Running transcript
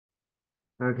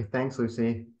Okay, thanks,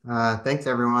 Lucy. Thanks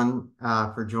everyone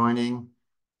for joining.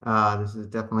 This is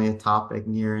definitely a topic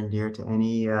near and dear to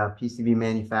any PCB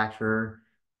manufacturer.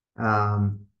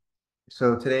 Um,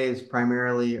 so today is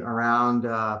primarily around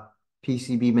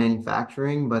PCB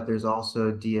manufacturing, but there's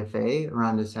also DFA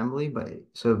around assembly. But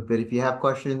if you have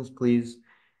questions, please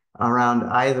around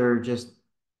either, just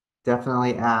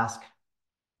definitely ask,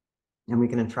 and we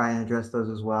can try and address those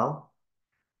as well.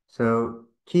 So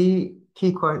key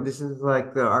question. This is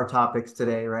like our topics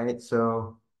today, right?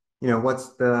 So,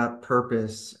 what's the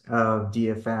purpose of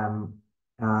DFM?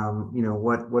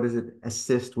 What does it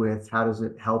assist with? How does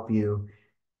it help you?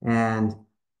 And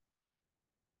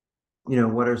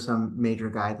what are some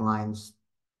major guidelines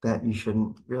that you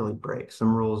shouldn't really break?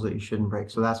 Some rules that you shouldn't break.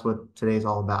 So that's what today's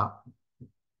all about.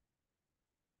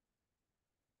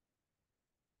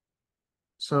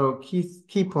 So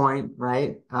key point,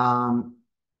 right?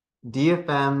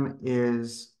 DFM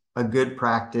is a good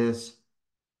practice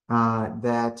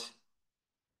that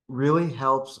really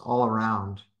helps all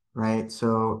around, right?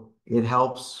 So it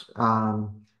helps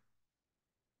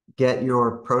get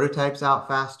your prototypes out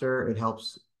faster. It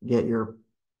helps get your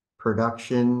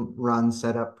production run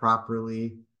set up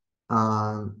properly.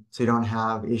 So you don't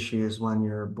have issues when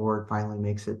your board finally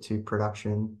makes it to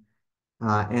production.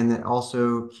 And it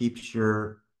also keeps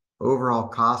your overall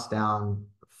cost down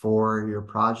for your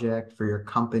project, for your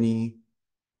company.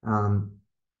 Um,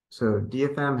 so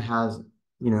DFM has,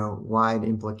 wide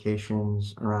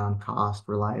implications around cost,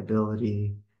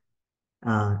 reliability,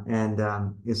 and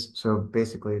is so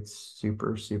basically it's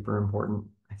super, super important.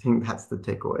 I think that's the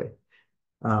takeaway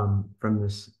from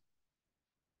this.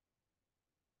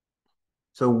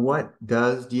 So what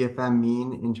does DFM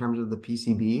mean in terms of the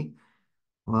PCB?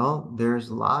 Well, there's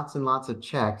lots and lots of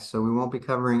checks, so we won't be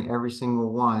covering every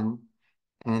single one,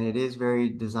 and it is very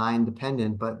design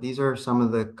dependent, but these are some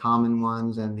of the common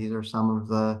ones, and these are some of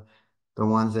the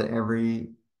ones that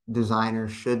every designer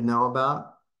should know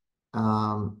about,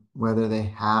 whether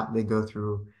they go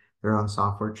through their own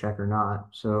software check or not.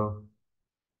 So,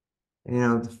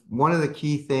 one of the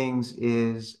key things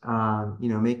is,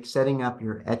 setting up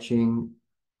your etching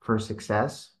for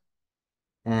success.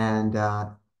 And,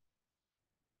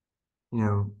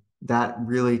 that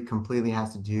really completely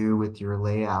has to do with your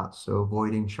layout. So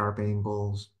avoiding sharp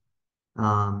angles,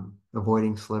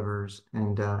 avoiding slivers,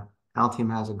 and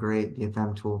Altium has a great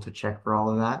DFM tool to check for all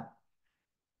of that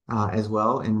as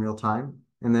well in real time.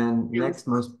 And then Cadence.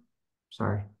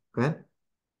 sorry, go ahead.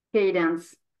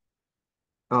 Cadence.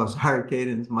 Oh, sorry,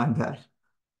 Cadence, my bad.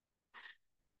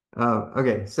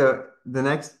 Okay, so the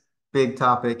next big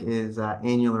topic is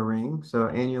annular ring. So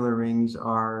annular rings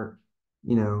are,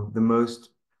 the most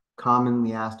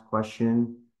commonly asked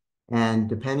question. And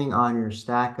depending on your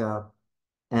stack up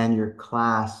and your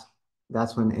class,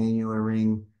 that's when annular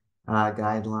ring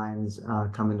guidelines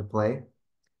come into play.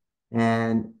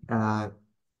 And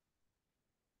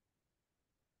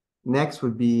next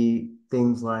would be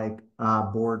things like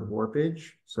board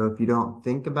warpage. So if you don't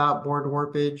think about board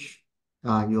warpage,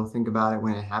 you'll think about it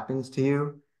when it happens to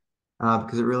you,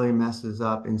 because it really messes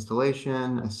up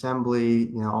installation,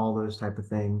 assembly, all those type of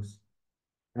things.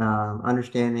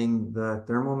 Understanding the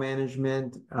thermal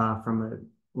management from a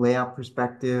layout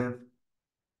perspective,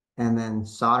 and then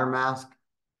solder mask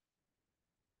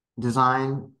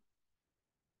design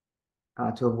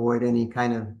to avoid any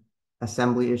kind of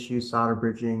assembly issues, solder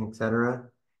bridging, etc.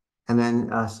 And then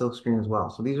silkscreen as well.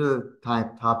 So these are the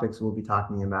topics we'll be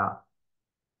talking about.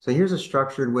 So here's a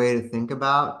structured way to think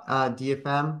about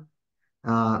DFM.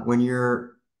 When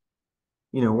you're,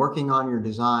 working on your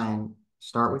design,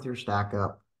 start with your stack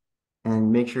up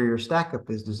and make sure your stack up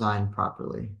is designed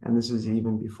properly. And this is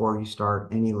even before you start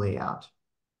any layout.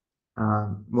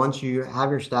 Once you have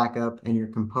your stack up and your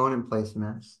component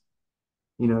placements,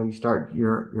 you start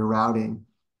your routing.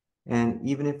 And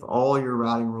even if all your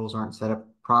routing rules aren't set up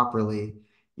properly,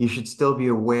 you should still be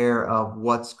aware of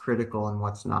what's critical and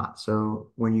what's not.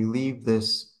 So when you leave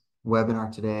this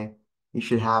webinar today, you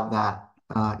should have that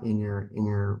in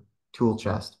your tool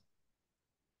chest.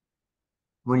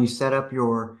 When you set up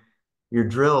your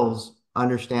drills,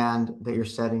 understand that you're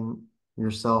setting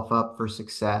yourself up for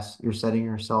success. You're setting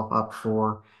yourself up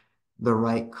for the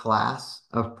right class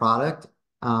of product,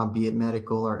 be it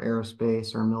medical or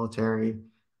aerospace or military,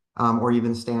 or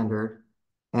even standard,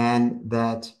 and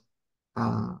that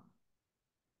uh,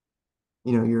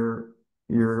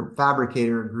 your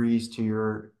fabricator agrees to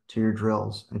your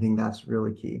drills. I think that's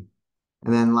really key.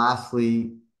 And then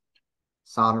lastly,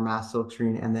 solder mask,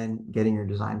 silkscreen, and then getting your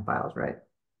design files right.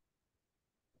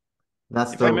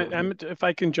 That's the, If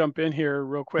I can jump in here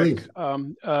real quick,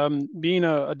 please. being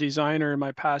a designer in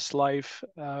my past life,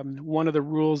 one of the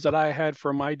rules that I had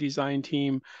for my design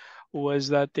team was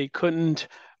that they couldn't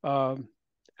um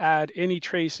add any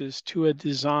traces to a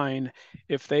design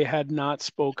if they had not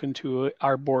spoken to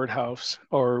our board house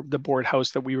or the board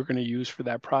house that we were going to use for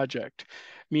that project.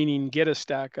 Meaning, get a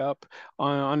stack up,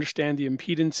 understand the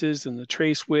impedances and the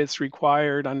trace widths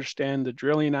required, understand the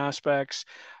drilling aspects.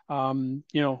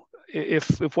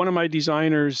 If one of my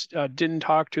designers didn't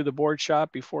talk to the board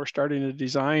shop before starting a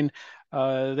design,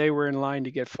 they were in line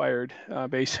to get fired,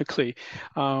 basically,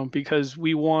 because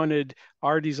we wanted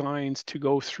our designs to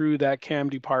go through that CAM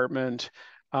department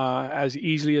as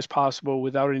easily as possible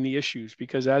without any issues.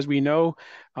 Because as we know,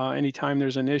 anytime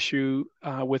there's an issue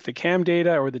with the CAM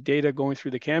data or the data going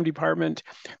through the CAM department,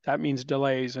 that means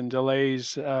delays, and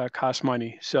delays cost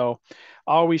money. So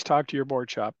always talk to your board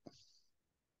shop.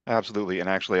 Absolutely. And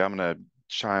actually, I'm going to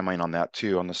chime in on that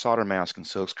too, on the solder mask and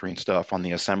silkscreen stuff on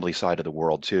the assembly side of the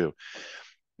world too.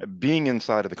 Being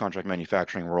inside of the contract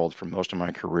manufacturing world for most of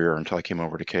my career until I came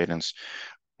over to Cadence,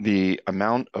 the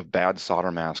amount of bad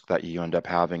solder mask that you end up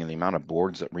having and the amount of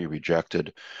boards that we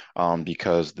rejected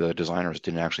because the designers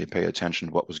didn't actually pay attention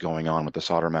to what was going on with the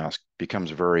solder mask becomes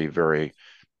very, very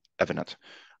evident.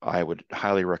 I would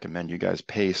highly recommend you guys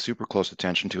pay super close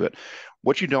attention to it.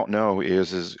 What you don't know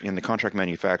is in the contract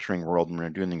manufacturing world, when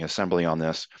we're doing the assembly on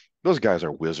this, those guys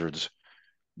are wizards.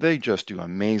 They just do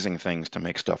amazing things to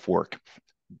make stuff work.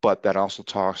 But that also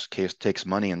takes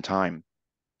money and time.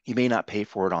 You may not pay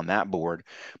for it on that board,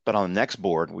 but on the next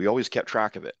board, we always kept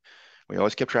track of it. We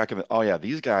always kept track of it. Oh yeah,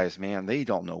 these guys, man, they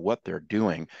don't know what they're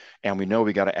doing. And we know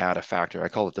we got to add a factor. I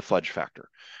call it the fudge factor.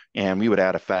 And we would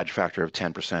add a fudge factor of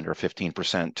 10% or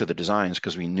 15% to the designs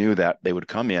because we knew that they would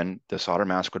come in, the solder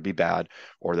mask would be bad,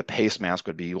 or the paste mask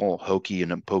would be all hokey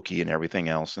and pokey and everything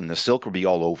else. And the silk would be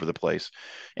all over the place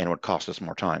and it would cost us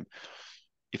more time.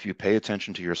 If you pay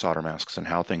attention to your solder masks and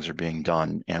how things are being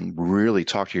done and really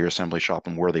talk to your assembly shop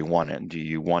and where they want it. Do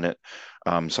you want it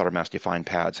solder mask defined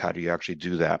pads? How do you actually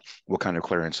do that? What kind of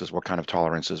clearances? What kind of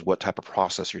tolerances? What type of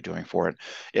process you're doing for it?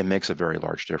 It makes a very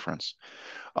large difference.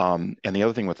 And the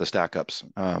other thing with the stack ups,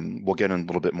 we'll get in a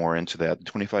little bit more into that. The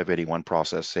 2581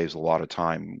 process saves a lot of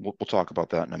time. We'll talk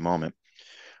about that in a moment.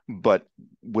 But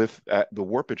with the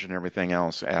warpage and everything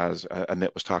else, as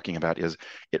Amit was talking about, is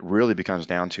it really becomes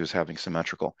down to is having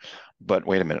symmetrical. But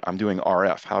wait a minute, I'm doing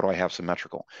RF. How do I have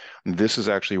symmetrical? This is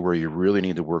actually where you really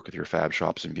need to work with your fab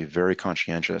shops and be very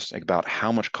conscientious about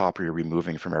how much copper you're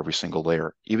removing from every single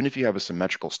layer. Even if you have a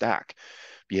symmetrical stack,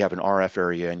 if you have an RF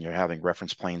area and you're having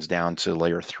reference planes down to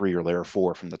layer 3 or layer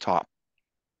 4 from the top,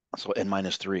 so N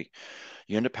minus 3,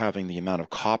 you end up having the amount of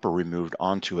copper removed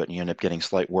onto it, and you end up getting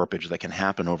slight warpage that can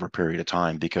happen over a period of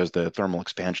time because the thermal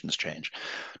expansions change.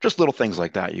 Just little things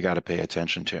like that you got to pay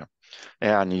attention to.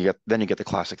 And you get the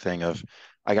classic thing of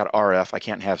I got RF, I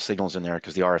can't have signals in there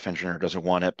because the RF engineer doesn't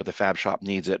want it, but the fab shop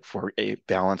needs it for a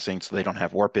balancing so they don't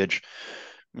have warpage.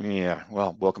 Yeah,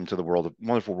 well, welcome to the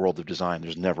wonderful world of design.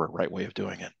 There's never a right way of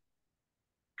doing it.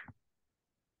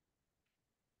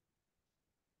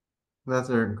 That's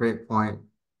a great point.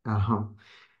 Um,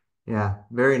 yeah,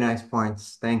 very nice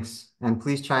points. Thanks. And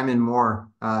please chime in more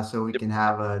so we Yep. can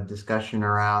have a discussion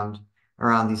around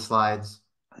these slides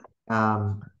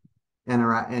and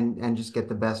just get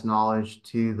the best knowledge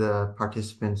to the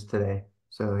participants today.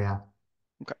 So yeah.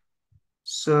 Okay.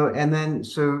 So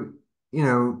you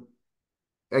know,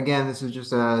 again, this is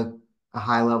just a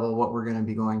high level what we're going to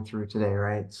be going through today,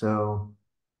 right? So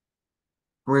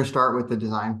we're going to start with the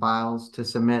design files to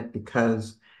submit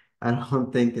because I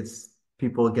don't think it's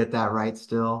people get that right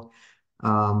still.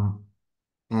 Um,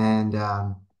 and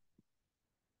then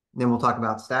we'll talk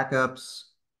about stack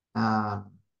ups. Uh,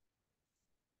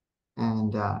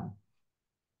 and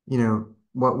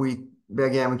what we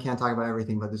again, we can't talk about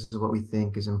everything, but this is what we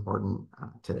think is important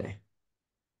today.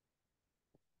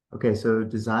 Okay, so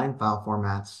design file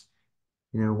formats.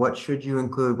 What should you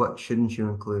include? What shouldn't you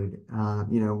include?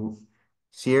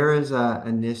 Sierra is a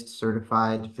NIST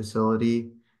certified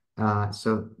facility.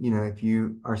 So, if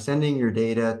you are sending your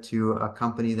data to a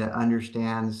company that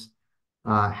understands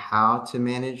how to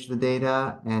manage the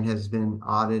data and has been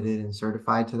audited and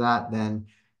certified to that, then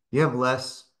you have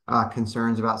less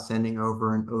concerns about sending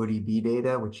over an ODB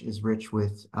data, which is rich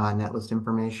with netlist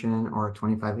information or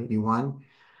 2581.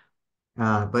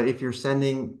 But if you're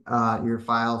sending your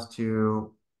files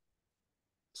to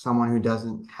someone who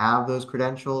doesn't have those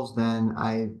credentials, then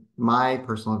my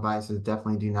personal advice is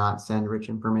definitely do not send rich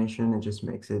information. It just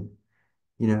makes it,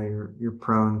 you're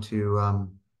prone to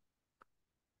um,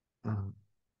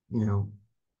 you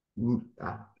know,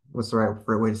 what's the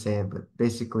right way to say it, but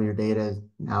basically your data is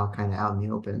now kind of out in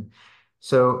the open.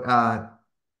 So,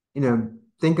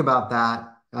 think about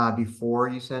that before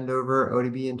you send over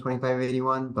ODB in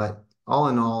 2581, but all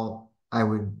in all, I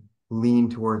would lean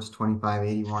towards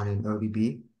 2581 and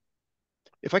ODB.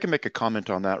 If I can make a comment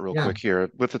on that real Yeah, quick here,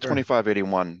 with the sure.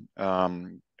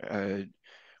 2581,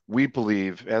 we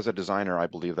believe, as a designer, I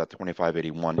believe that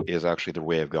 2581 is actually the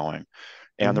way of going.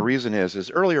 And the Mhm. reason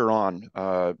is earlier on,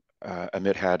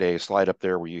 Amit had a slide up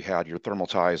there where you had your thermal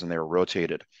ties and they were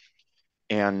rotated.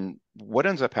 And what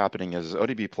ends up happening is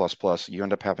ODB++, you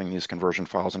end up having these conversion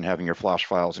files and having your flash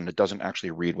files, and it doesn't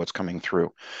actually read what's coming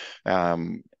through.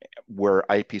 Where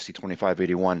IPC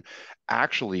 2581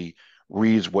 actually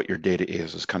reads what your data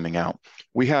is coming out.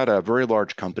 We had a very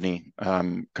large company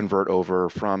convert over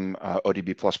from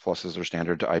ODB++ as their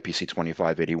standard to IPC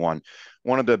 2581.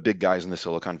 One of the big guys in the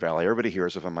Silicon Valley. Everybody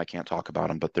hears of them. I can't talk about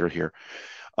them, but they're here.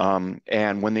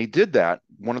 And when they did that,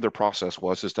 one of their process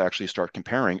was to actually start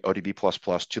comparing ODB++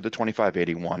 to the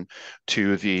 2581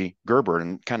 to the Gerber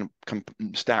and kind of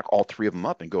stack all three of them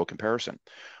up and go a comparison.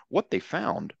 What they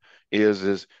found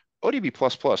is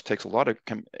ODB++ takes a lot of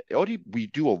we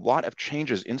do a lot of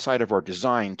changes inside of our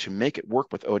design to make it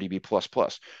work with ODB++.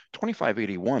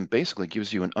 2581 basically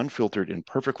gives you an unfiltered and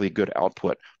perfectly good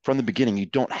output from the beginning. You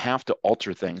don't have to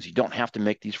alter things. You don't have to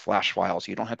make these flash files.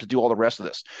 You don't have to do all the rest of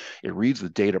this. It reads the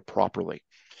data properly.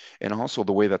 And also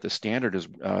the way that the standard is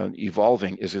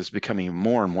evolving is becoming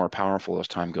more and more powerful as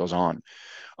time goes on.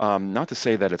 Not to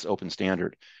say that it's open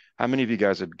standard. How many of you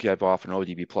guys have give off an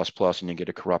ODB++ and you get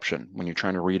a corruption? When you're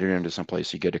trying to read it into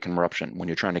someplace, you get a corruption. When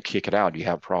you're trying to kick it out, you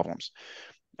have problems.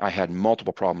 I had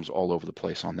multiple problems all over the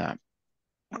place on that.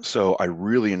 So I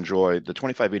really enjoyed the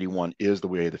 2581 is the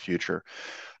way of the future.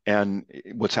 And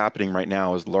what's happening right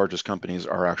now is the largest companies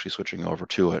are actually switching over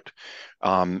to it.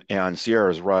 And Sierra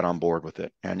is right on board with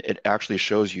it. And it actually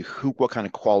shows you what kind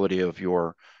of quality of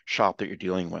your shop that you're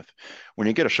dealing with. When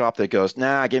you get a shop that goes,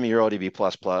 nah, give me your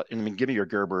ODB++, and give me your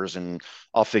Gerbers and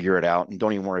I'll figure it out. And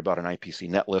don't even worry about an IPC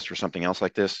netlist or something else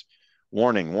like this.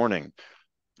 Warning, warning,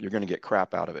 you're going to get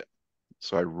crap out of it.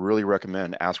 So I really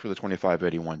recommend ask for the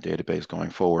 2581 database going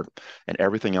forward. And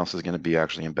everything else is going to be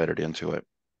actually embedded into it,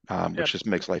 Yeah. which just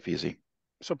makes life easy.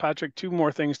 So Patrick, two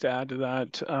more things to add to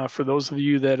that. For those of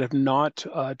you that have not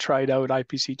tried out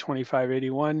IPC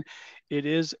 2581, it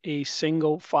is a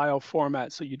single file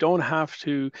format. So you don't have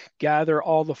to gather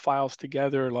all the files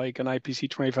together like an IPC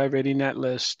 2580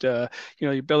 netlist,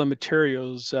 your bill of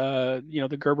materials,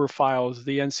 the Gerber files,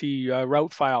 the NC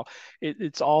route file.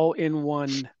 It's all in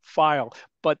one file.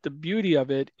 But the beauty of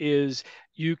it is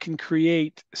you can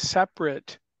create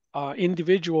separate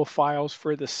individual files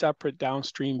for the separate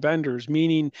downstream vendors,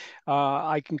 meaning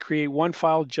I can create one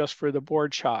file just for the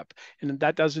board shop, and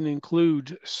that doesn't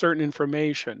include certain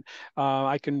information.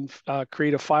 I can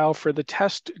create a file for the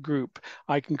test group.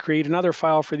 I can create another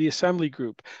file for the assembly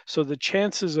group. So the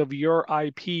chances of your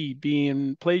IP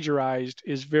being plagiarized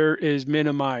is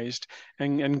minimized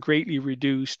and greatly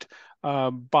reduced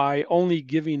by only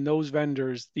giving those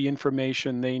vendors the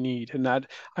information they need. And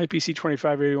that IPC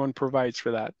 2581 provides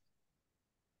for that.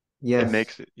 Yes.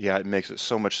 It makes it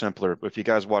so much simpler. If you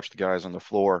guys watch the guys on the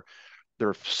floor,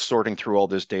 they're sorting through all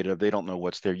this data. They don't know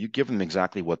what's there. You give them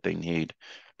exactly what they need,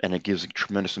 and it gives a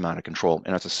tremendous amount of control.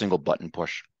 And it's a single button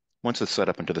push. Once it's set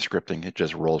up into the scripting, it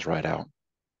just rolls right out.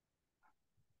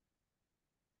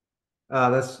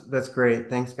 That's great.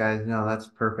 Thanks, guys. No, that's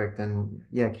perfect. And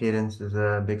yeah, Cadence is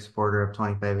a big supporter of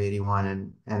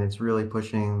 2581 and it's really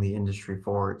pushing the industry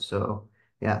forward. So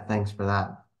yeah, thanks for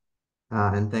that.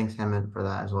 And thanks, Hemant, for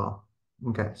that as well.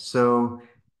 Okay, so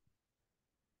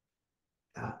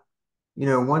uh,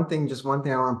 one thing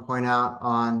I want to point out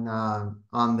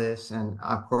on this, and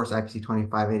of course IPC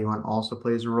 2581 also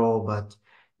plays a role, but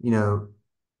you know,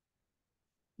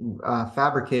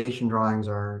 fabrication drawings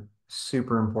are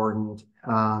super important.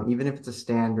 Even if it's a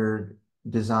standard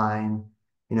design,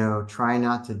 try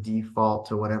not to default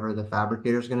to whatever the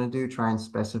fabricator is going to do. Try and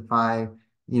specify,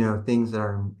 things that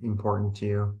are important to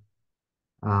you.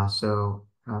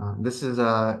 This is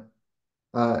I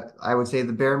would say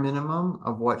the bare minimum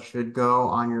of what should go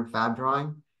on your fab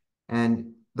drawing.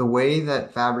 And the way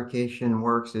that fabrication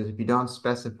works is if you don't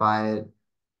specify it,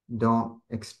 don't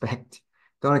expect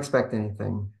don't expect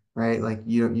anything, right? Like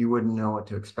you wouldn't know what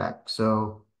to expect.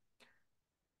 So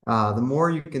the more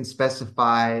you can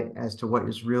specify as to what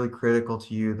is really critical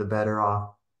to you, the better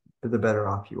off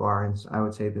you are. And so I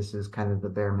would say this is kind of the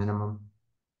bare minimum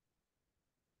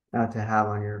to have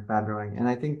on your fab drawing. And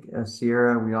I think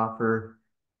Sierra, we offer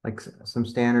like some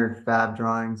standard fab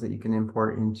drawings that you can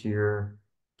import into your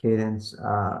Cadence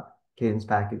Cadence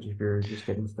package if you're just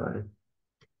getting started.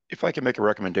 If I can make a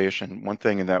recommendation, one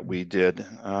thing that we did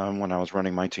when I was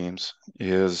running my teams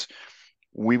is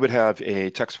we would have a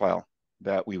text file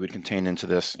that we would contain into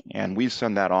this, and we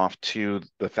send that off to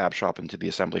the fab shop and to the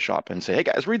assembly shop and say, hey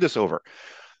guys, read this over.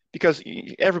 Because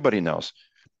everybody knows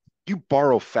you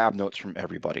borrow fab notes from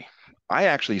everybody. I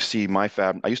actually see my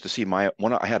fab, I used to see I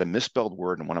had a misspelled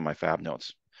word in one of my fab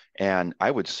notes. And I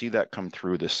would see that come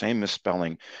through the same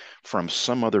misspelling from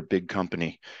some other big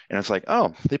company. And it's like,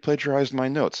 oh, they plagiarized my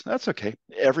notes. That's okay.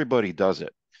 Everybody does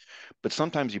it. But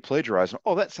sometimes you plagiarize,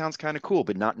 oh, that sounds kind of cool,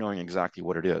 but not knowing exactly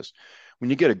what it is. When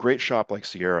you get a great shop like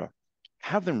Sierra,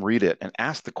 have them read it and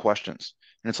ask the questions.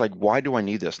 And it's like, why do I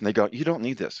need this? And they go, you don't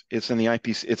need this. It's in the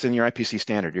IPC, it's in your IPC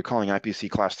standard. You're calling IPC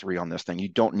class 3 on this thing. You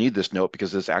don't need this note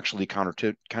because it's actually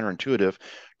counterintuitive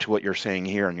to what you're saying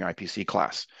here in your IPC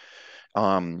class.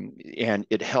 And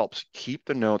it helps keep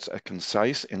the notes as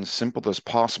concise and simple as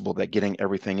possible, that getting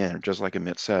everything in, just like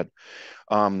Amit said.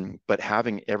 But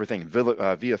having everything,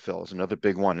 via fill is another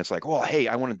big one. It's like, well, hey,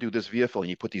 I want to do this via fill. And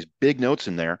you put these big notes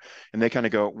in there and they kind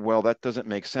of go, well, that doesn't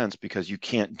make sense because you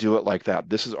can't do it like that.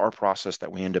 This is our process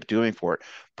that we end up doing for it.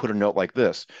 Put a note like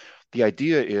this. The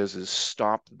idea is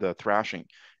stop the thrashing.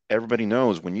 Everybody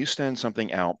knows when you send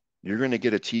something out, you're going to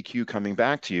get a TQ coming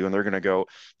back to you, and they're going to go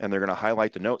and they're going to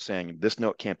highlight the note saying this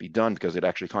note can't be done because it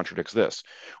actually contradicts this,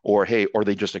 or hey, or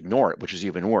they just ignore it, which is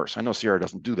even worse. I know Sierra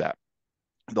doesn't do that.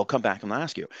 They'll come back and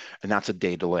ask you, and that's a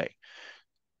day delay.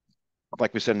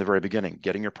 Like we said in the very beginning,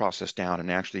 getting your process down and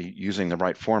actually using the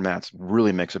right formats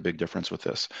really makes a big difference with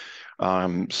this.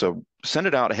 So send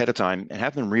it out ahead of time and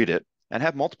have them read it, and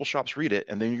have multiple shops read it,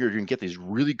 and then you're going to get these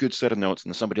really good set of notes, and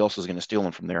then somebody else is going to steal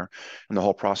them from there, and the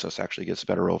whole process actually gets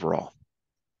better overall.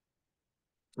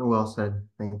 Well said.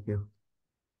 Thank you.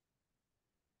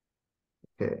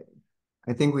 Okay.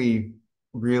 I think we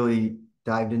really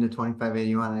dived into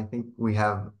 2581. I think we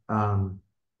have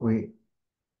we're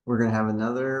going to have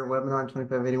another webinar on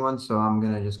 2581, so I'm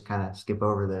going to just kind of skip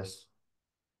over this.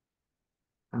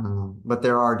 But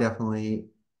there are definitely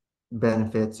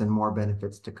benefits and more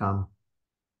benefits to come.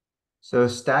 So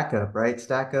stack up, right?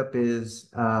 Stack up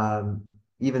is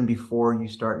even before you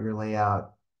start your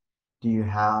layout, do you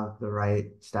have the right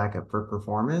stack up for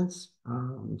performance?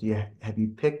 Have you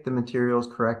picked the materials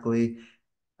correctly?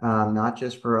 Not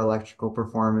just for electrical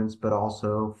performance, but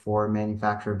also for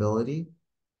manufacturability.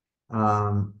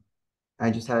 I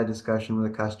just had a discussion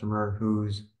with a customer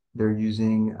they're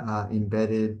using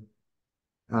embedded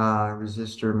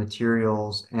resistor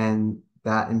materials, and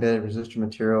that embedded resistor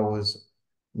material was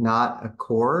not a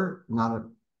core,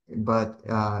 but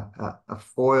a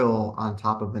foil on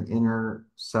top of an inner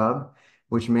sub,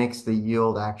 which makes the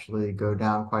yield actually go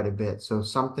down quite a bit. So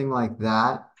something like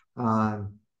that,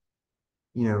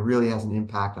 really has an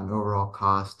impact on overall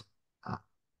cost,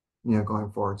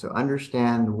 going forward. So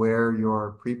understand where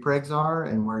your prepregs are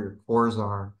and where your cores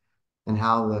are, and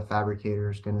how the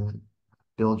fabricator is going to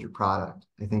build your product,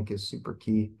 I think is super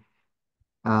key.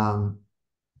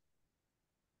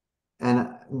 And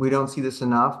we don't see this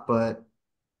enough, but,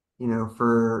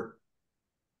 for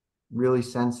really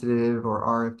sensitive or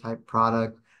RF type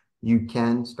product, you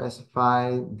can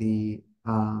specify the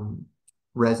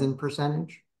resin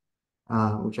percentage,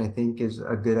 which I think is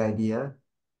a good idea.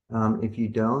 If you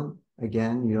don't,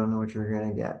 again, you don't know what you're going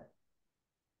to get.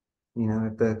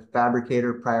 If the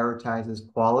fabricator prioritizes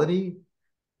quality,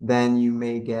 then you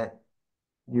may get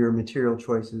your material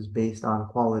choices based on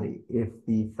quality. If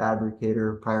the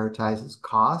fabricator prioritizes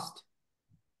cost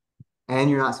and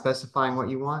you're not specifying what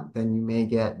you want, then you may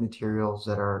get materials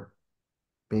that are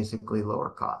basically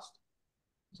lower cost.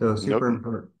 So super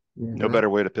important. Yeah, No better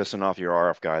way to pissing off your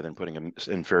RF guy than putting an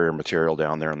inferior material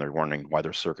down there and they're wondering why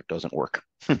their circuit doesn't work.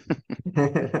 And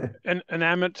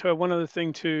Amit, one other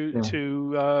thing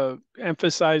to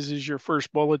emphasize is your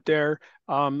first bullet there.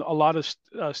 A lot of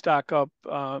stack up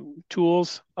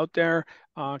tools out there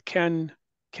can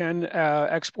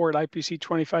export IPC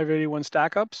 2581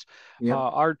 stack ups. Yep.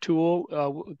 Our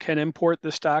tool can import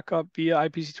the stack up via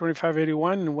IPC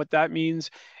 2581, and what that means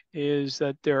is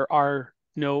that there are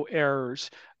no errors.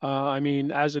 I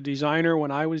mean, as a designer,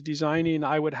 when I was designing,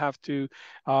 I would have to,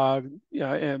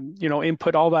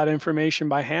 input all that information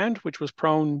by hand, which was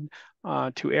prone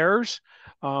to errors.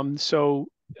 Using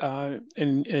the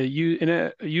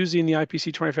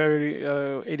IPC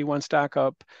 2581 stack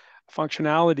up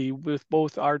functionality with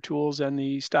both our tools and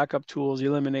the stack up tools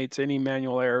eliminates any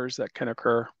manual errors that can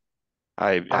occur.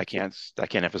 I can't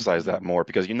emphasize that more,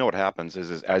 because you know what happens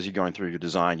is as you're going through your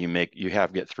design,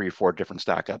 get 3 or 4 different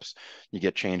stack ups, you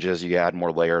get changes, you add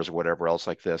more layers or whatever else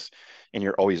like this, and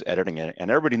you're always editing it.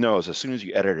 And everybody knows as soon as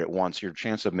you edit it once, your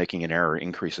chance of making an error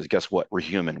increases. Guess what? We're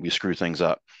human. We screw things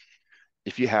up.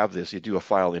 If you have this, you do a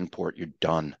file import, you're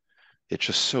done. It's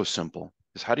just so simple.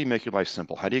 Is how do you make your life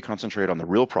simple? How do you concentrate on the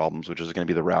real problems, which is going to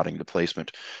be the routing, the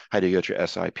placement? How do you get your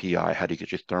SIPI? How do you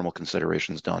get your thermal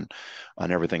considerations done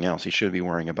on everything else? You shouldn't be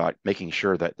worrying about making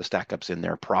sure that the stack up's in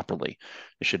there properly.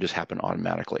 It should just happen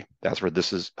automatically. That's where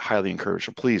this is highly encouraged.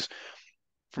 So please,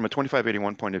 from a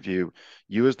 2581 point of view,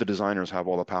 you as the designers have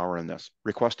all the power in this.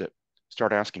 Request it.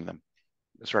 Start asking them.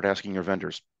 Start asking your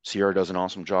vendors. Sierra does an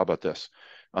awesome job at this.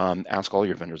 Ask all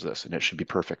your vendors this, and it should be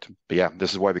perfect. But yeah,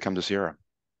 this is why we come to Sierra.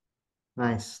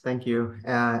 Nice, thank you.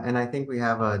 And I think we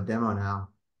have a demo now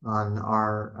on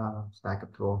our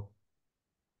StackUp tool.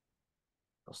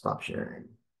 I'll stop sharing.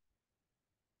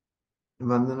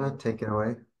 Vandana, take it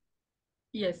away.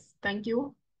 Yes, thank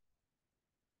you.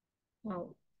 Wow.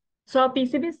 So our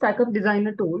PCB StackUp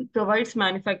Designer tool provides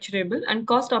manufacturable and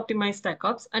cost-optimized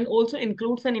stackups and also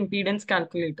includes an impedance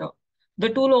calculator. The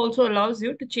tool also allows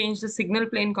you to change the signal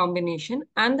plane combination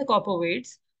and the copper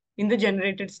weights in the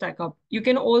generated stackup. You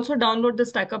can also download the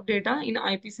stackup data in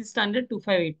IPC standard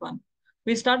 2581.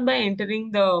 We start by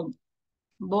entering the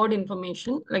board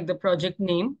information like the project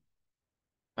name,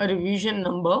 a revision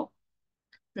number,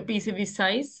 the PCB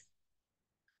size.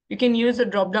 You can use the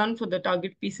drop-down for the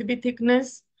target PCB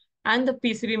thickness and the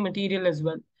PCB material as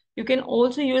well. You can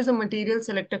also use the material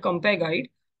selector compare guide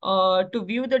to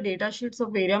view the data sheets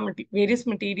of various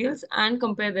materials and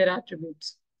compare their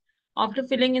attributes. After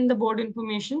filling in the board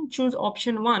information, choose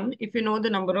option 1 if you know the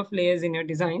number of layers in your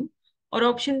design, or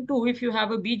option 2 if you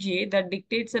have a BGA that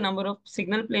dictates the number of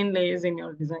signal plane layers in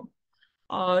your design.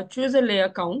 Choose a layer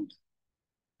count,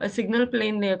 a signal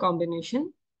plane layer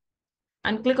combination,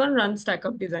 and click on Run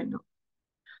StackUp Designer.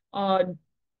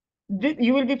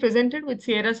 You will be presented with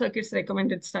Sierra Circuit's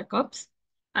recommended stackups,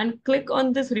 and click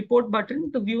on this report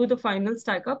button to view the final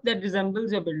stackup that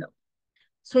resembles your build-up.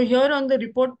 So here on the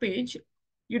report page,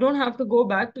 you don't have to go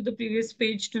back to the previous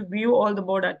page to view all the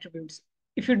board attributes.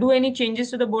 If you do any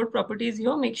changes to the board properties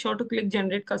here, make sure to click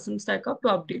Generate Custom Stackup to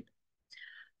update.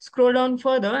 Scroll down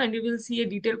further and you will see a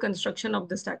detailed construction of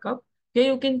the stackup.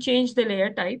 Here you can change the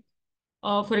layer type.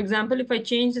 For example, if I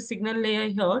change the signal layer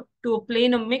here to a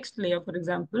plain or mixed layer, for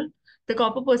example, the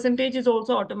copper percentage is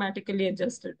also automatically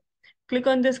adjusted. Click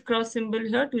on this cross symbol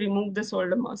here to remove the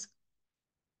solder mask.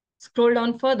 Scroll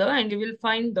down further and you will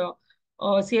find the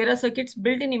Sierra Circuit's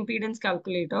built-in impedance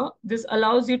calculator. This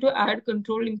allows you to add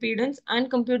control impedance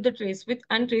and compute the trace width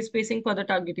and trace spacing for the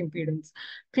target impedance.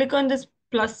 Click on this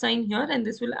plus sign here and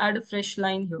this will add a fresh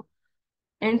line here.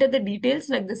 Enter the details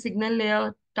like the signal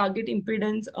layer, target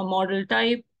impedance, a model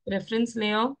type, reference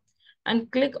layer, and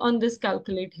click on this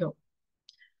calculate here.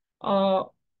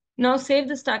 Now save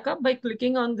the stackup by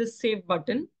clicking on this save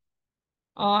button.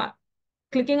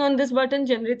 Clicking on this button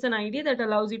generates an ID that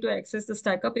allows you to access the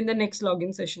stackup in the next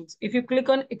login sessions. If you click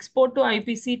on export to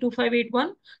IPC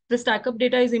 2581, the stackup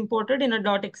data is imported in a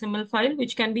 .xml file,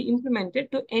 which can be implemented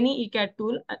to any ECAD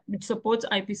tool which supports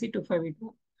IPC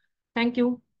 2581. Thank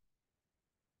you.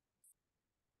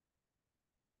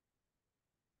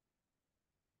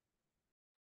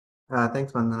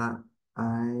 Thanks, Vandana.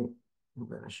 I'm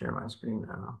going to share my screen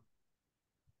now.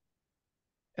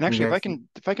 And actually, guys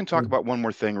if I can talk about one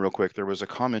more thing real quick, there was a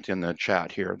comment in the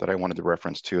chat here that I wanted to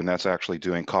reference to, and that's actually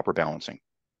doing copper balancing.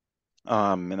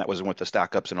 And that was with the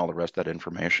stack ups and all the rest of that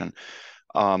information.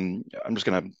 I'm just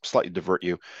going to slightly divert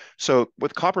you. So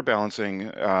with copper balancing,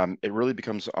 it really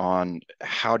becomes on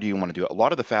how do you want to do it. A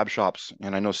lot of the fab shops,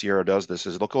 and I know Sierra does this,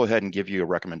 is they'll go ahead and give you a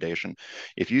recommendation.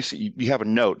 If you see you have a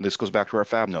note, and this goes back to our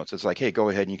fab notes, it's like, hey, go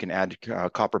ahead and you can add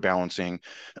copper balancing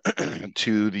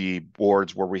to the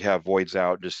boards where we have voids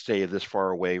out, just stay this far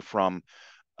away from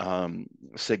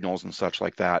signals and such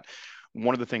like that.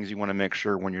 One of the things you want to make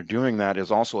sure when you're doing that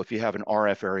is also if you have an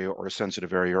RF area or a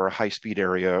sensitive area or a high speed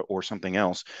area or something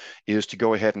else, is to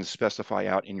go ahead and specify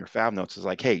out in your fab notes is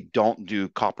like, hey, don't do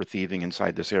copper thieving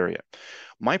inside this area.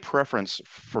 My preference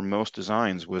for most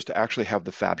designs was to actually have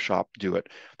the fab shop do it.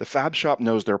 The fab shop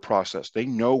knows their process. They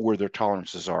know where their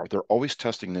tolerances are. They're always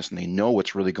testing this and they know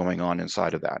what's really going on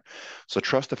inside of that. So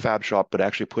trust the fab shop, but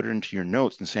actually put it into your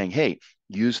notes and saying, hey,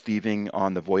 use thieving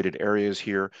on the voided areas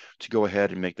here to go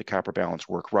ahead and make the copper balance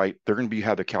work right. They're going to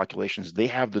have the calculations. They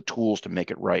have the tools to make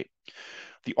it right.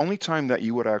 The only time that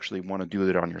you would actually want to do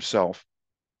it on yourself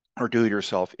or do it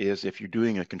yourself is if you're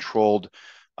doing a controlled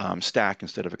stack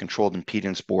instead of a controlled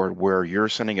impedance board where you're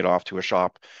sending it off to a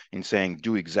shop and saying,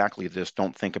 do exactly this,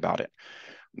 don't think about it.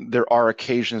 There are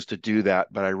occasions to do that,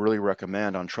 but I really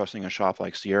recommend on trusting a shop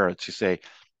like Sierra to say,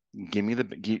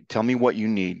 tell me what you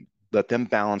need. Let them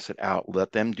balance it out.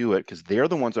 Let them do it because they're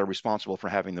the ones that are responsible for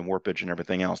having the warpage and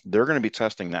everything else. They're going to be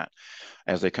testing that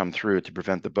as they come through to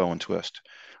prevent the bow and twist.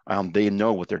 They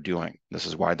know what they're doing. This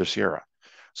is why they're Sierra.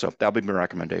 So that'll be my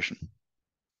recommendation.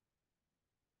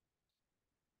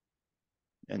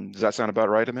 And does that sound about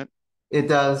right, Amit? It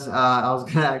does. I was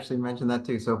gonna actually mention that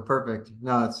too. So perfect.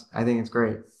 No, I think it's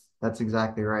great. That's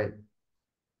exactly right.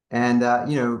 And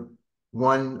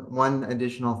one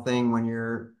additional thing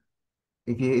when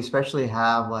if you especially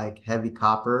have like heavy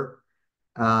copper,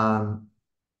 um,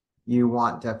 you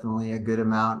want definitely a good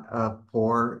amount of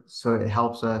pore. So it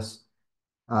helps us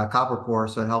copper pore.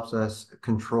 So it helps us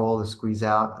control the squeeze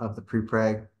out of the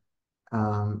prepreg,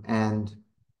 and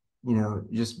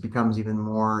just becomes even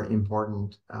more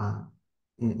important,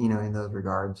 in those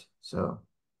regards. So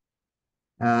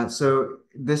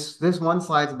this one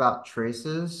slide's about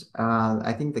traces.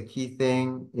 I think the key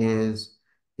thing is,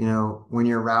 when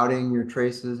you're routing your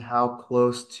traces, how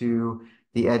close to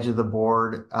the edge of the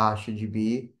board should you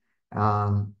be?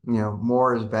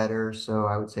 More is better. So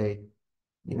I would say,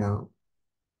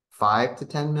 5 to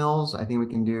 10 mils. I think we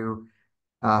can do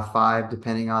 5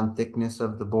 depending on thickness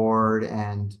of the board,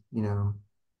 and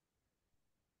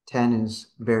 10 is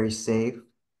very safe.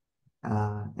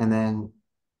 And then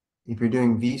if you're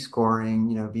doing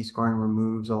V-scoring, V-scoring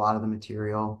removes a lot of the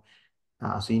material.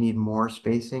 So you need more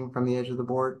spacing from the edge of the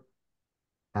board.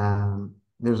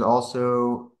 There's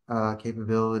also a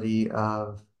capability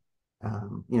of,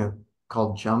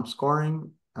 called jump scoring,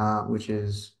 which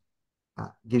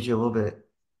gives you a little bit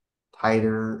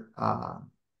tighter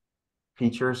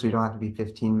feature, so you don't have to be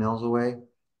 15 mils away.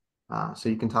 So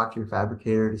you can talk to your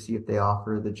fabricator to see if they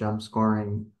offer the jump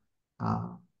scoring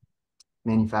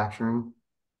manufacturing.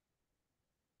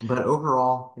 But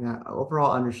overall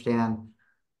understand,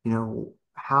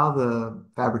 how the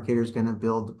fabricator is going to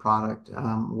build the product.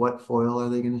 What foil are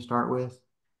they going to start with,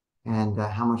 and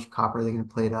how much copper are they going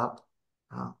to plate up?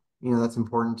 That's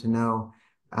important to know,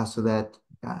 so that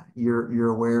you're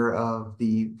aware of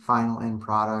the final end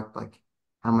product, like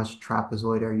how much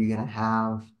trapezoid are you going to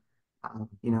have? Are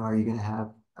you going to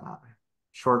have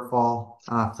shortfall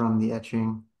from the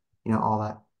etching? All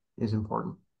that is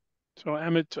important. So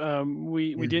Emmett,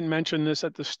 we didn't mention this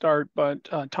at the start,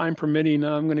 but time permitting,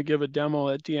 I'm going to give a demo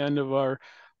at the end of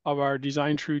our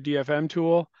Design True DFM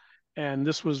tool. And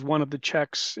this was one of the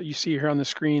checks you see here on the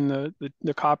screen,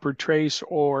 the copper trace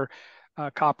or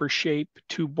copper shape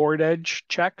to board edge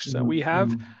checks that we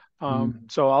have.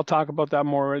 So I'll talk about that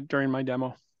more during my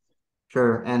demo.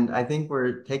 Sure. And I think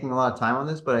we're taking a lot of time on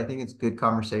this, but I think it's good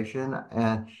conversation.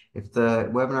 And if the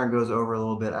webinar goes over a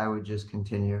little bit, I would just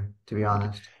continue, to be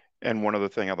honest. And one other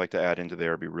thing I'd like to add into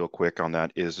there, be real quick on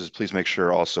that, is please make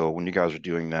sure also when you guys are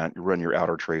doing that, you run your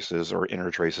outer traces or inner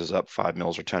traces up 5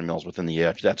 mils or 10 mils within the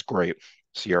edge. That's great.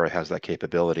 Sierra has that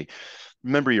capability.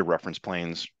 Remember your reference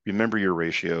planes, remember your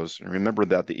ratios, and remember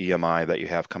that the EMI that you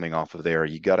have coming off of there,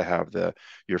 you got to have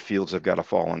your fields have got to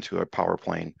fall into a power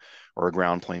plane or a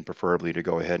ground plane, preferably, to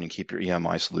go ahead and keep your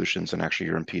EMI solutions and actually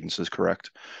your impedances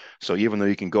correct. So even though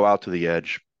you can go out to the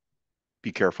edge,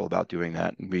 be careful about doing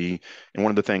that. And one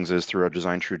of the things is through our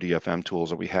Design True DFM tools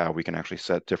that we have, we can actually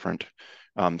set different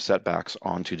setbacks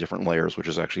onto different layers, which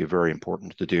is actually very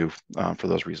important to do for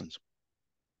those reasons.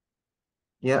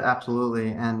 Yeah,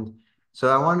 absolutely. And so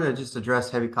I wanted to just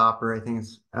address heavy copper. I think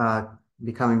it's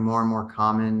becoming more and more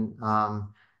common,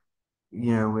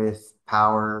 with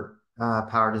power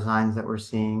designs that we're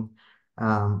seeing.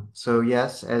 So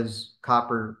yes, as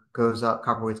copper goes up,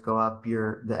 copper weights go up,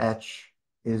 the etch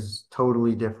is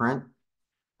totally different.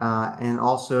 And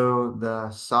also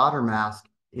the solder mask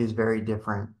is very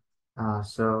different.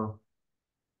 So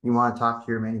you want to talk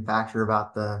to your manufacturer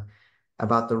about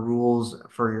the rules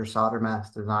for your solder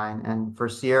mask design. And for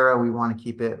Sierra, we want to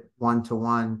keep it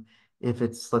 1-to-1 if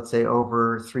it's, let's say,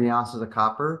 over 3 ounces of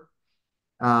copper,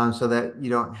 so that you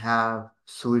don't have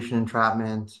solution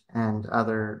entrapment and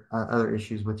other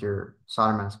issues with your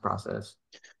solder mask process.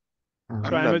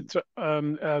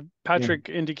 Patrick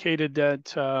indicated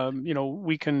that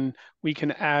we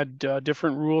can add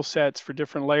different rule sets for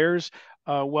different layers.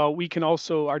 Well, we can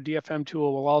also, our DFM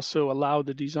tool will also allow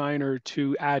the designer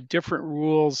to add different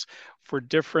rules for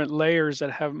different layers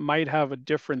that might have a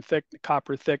different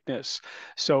copper thickness.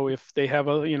 So if they have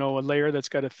a layer that's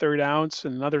got a 1/3 ounce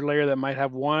and another layer that might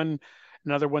have 1,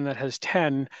 another one that has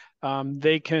 10,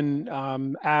 they can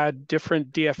add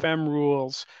different DFM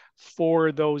rules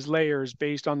for those layers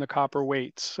based on the copper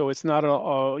weights. So it's not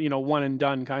a one and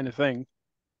done kind of thing.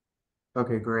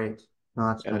 Okay, great. No,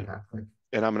 that's And, fantastic.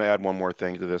 and I'm going to add one more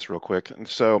thing to this real quick. And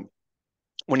so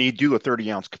when you do a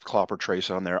 30-ounce copper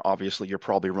trace on there, obviously you're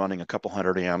probably running a couple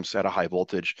hundred amps at a high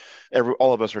voltage.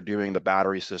 All of us are doing the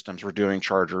battery systems, we're doing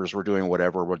chargers, we're doing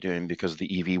whatever we're doing because of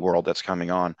the EV world that's coming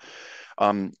on.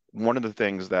 One of the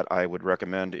things that I would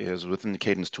recommend is within the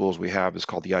Cadence tools we have is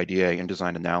called the IDA, in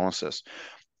design analysis.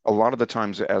 A lot of the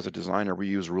times as a designer, we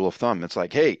use rule of thumb. It's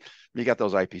like, hey, we got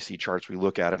those IPC charts, we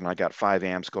look at it, and I got 5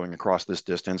 amps going across this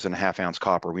distance and a ½ ounce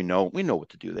copper. We know what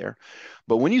to do there.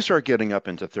 But when you start getting up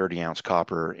into 30-ounce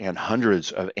copper and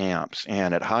hundreds of amps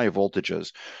and at high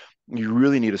voltages, you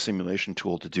really need a simulation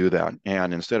tool to do that.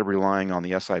 And instead of relying on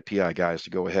the SIPI guys to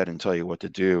go ahead and tell you what to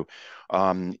do,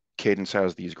 Cadence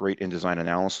has these great InDesign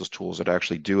analysis tools that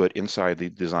actually do it inside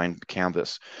the design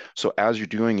canvas. So as you're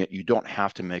doing it, you don't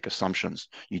have to make assumptions.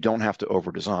 You don't have to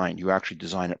over-design. You actually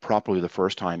design it properly the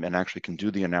first time and actually can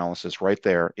do the analysis right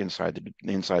there inside the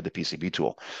PCB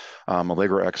tool.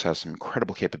 Allegro X has some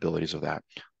incredible capabilities of that.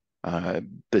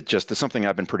 But just it's something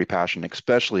I've been pretty passionate,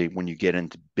 especially when you get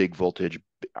into big voltage,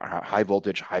 high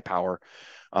voltage, high power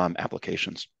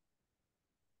applications.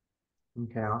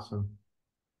 Okay, awesome.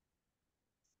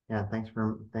 Yeah, thanks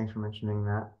for mentioning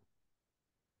that.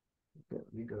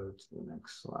 Let me go to the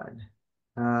next slide.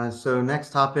 So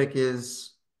next topic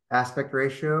is aspect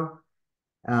ratio.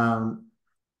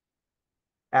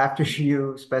 After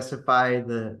you specify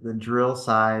the drill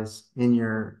size in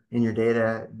your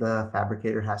data, the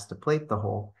fabricator has to plate the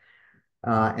hole.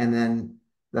 And then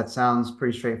that sounds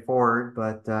pretty straightforward,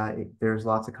 but there's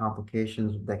lots of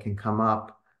complications that can come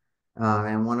up.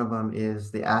 And one of them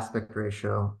is the aspect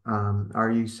ratio. Are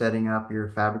you setting up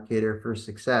your fabricator for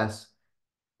success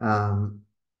to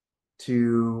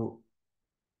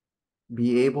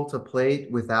be able to plate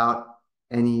without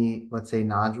any, let's say,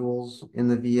 nodules in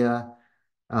the via,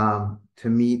 to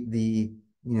meet the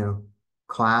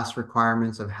class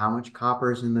requirements of how much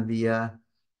copper is in the via,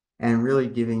 and really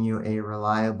giving you a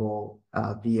reliable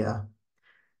via.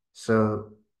 So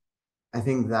I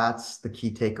think that's the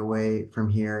key takeaway from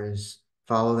here is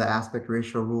follow the aspect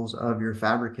ratio rules of your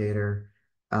fabricator,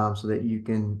 so that you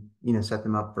can set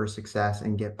them up for success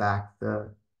and get back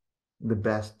the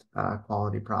best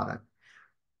quality product.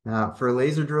 Now, for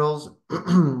laser drills,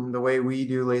 the way we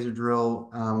do laser drill,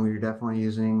 we're definitely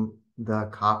using the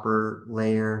copper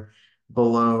layer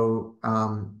below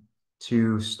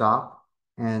to stop.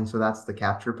 And so that's the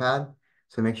capture pad.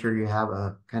 So make sure you have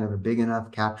a kind of a big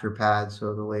enough capture pad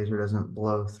so the laser doesn't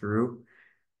blow through.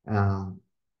 And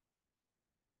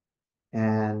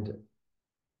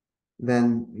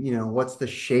then, what's the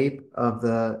shape of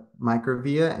the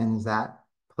microvia, and is that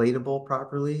platable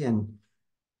properly? And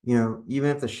even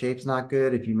if the shape's not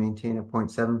good, if you maintain a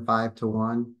 0.75 to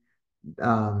 1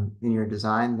 in your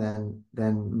design,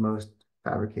 then most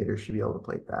fabricators should be able to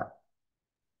plate that.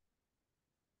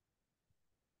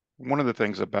 One of the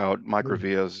things about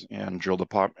microvias and drill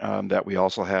that we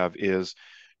also have is,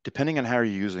 depending on how you're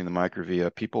using the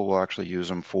microvia, people will actually use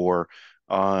them for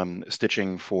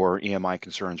stitching for EMI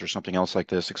concerns or something else like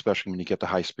this, especially when you get to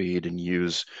high speed and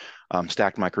use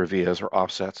stacked microvias or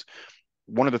offsets.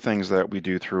 One of the things that we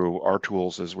do through our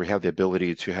tools is we have the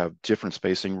ability to have different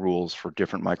spacing rules for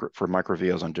different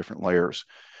microvias on different layers.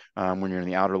 When you're in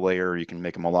the outer layer, you can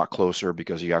make them a lot closer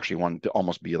because you actually want it to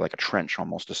almost be like a trench,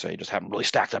 almost to say, just have them really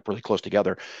stacked up really close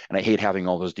together. And I hate having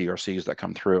all those DRCs that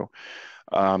come through.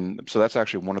 So that's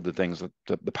actually one of the things that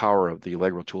the power of the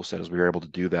Allegro tool set is we were able to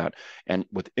do that, and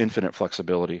with infinite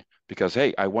flexibility, because,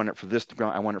 hey, I want it for this,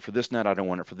 I want it for this net, I don't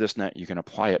want it for this net, you can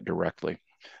apply it directly.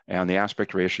 And the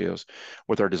aspect ratios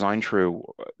with our design true,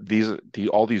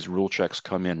 all these rule checks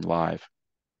come in live.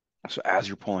 So as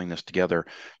you're pulling this together,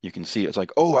 you can see it's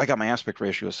like, oh, I got my aspect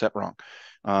ratio set wrong.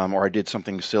 Or I did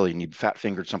something silly and you fat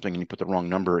fingered something and you put the wrong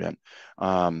number in.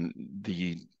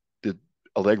 The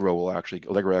Allegro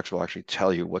X will actually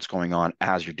tell you what's going on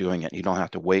as you're doing it. You don't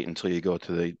have to wait until you go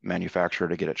to the manufacturer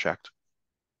to get it checked.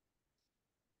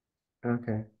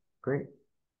 Okay, great.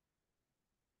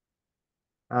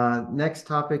 Next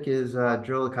topic is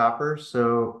drill the copper.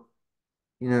 So,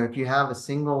 if you have a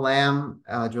single lamb,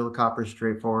 drill the copper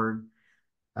straightforward.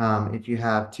 If you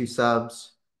have 2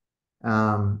 subs,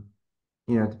 it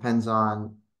depends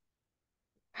on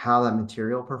how that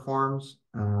material performs.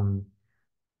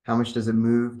 How much does it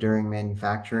move during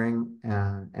manufacturing?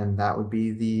 And that would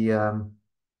be the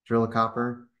drill the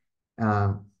copper.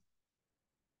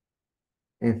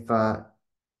 If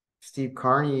Steve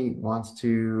Carney wants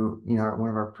to, one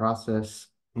of our process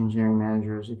engineering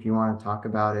managers, if you want to talk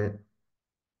about it,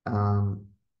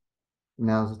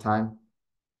 Now's the time.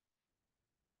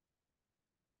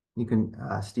 You can,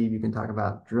 Steve, you can talk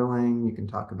about drilling, you can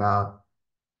talk about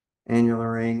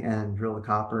annularing and drill the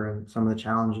copper and some of the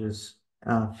challenges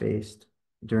faced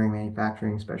during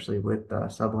manufacturing, especially with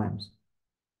sublams.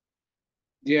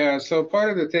 Yeah, so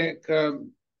part of the thing,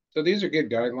 so these are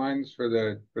good guidelines for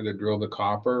the drill the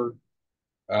copper.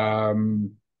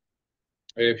 Um,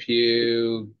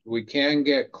 we can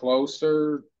get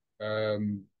closer,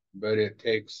 but it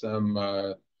takes some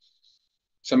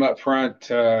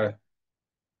upfront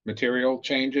material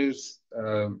changes.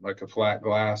 Like a flat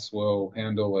glass will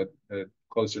handle a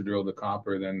closer drill to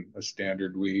copper than a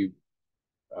standard weave.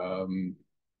 Um,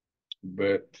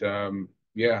 but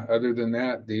yeah, other than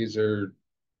that, these are,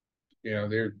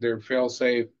 they're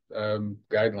fail-safe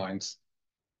guidelines.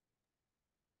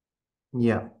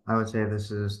 Yeah, I would say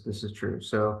this is true.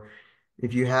 So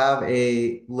if you have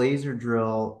a laser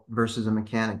drill versus a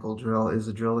mechanical drill, is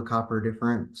the drill to copper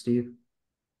different, Steve?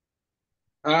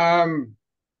 Um,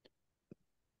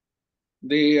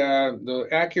 the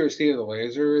accuracy of the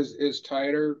laser is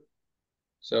tighter.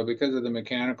 So because of the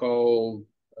mechanical,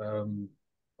 um,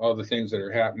 all the things that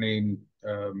are happening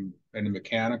in the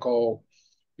mechanical,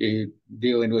 you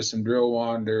dealing with some drill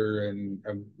wander and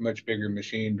a much bigger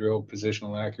machine, drill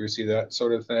positional accuracy, that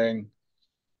sort of thing.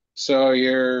 So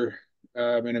you're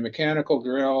in a mechanical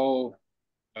drill,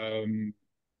 um,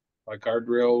 like our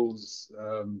drills,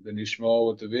 the new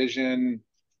Schmoll with the Vision,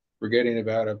 we're getting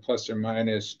about a plus or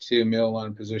minus 2 mil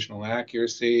on positional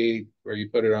accuracy, where you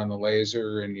put it on the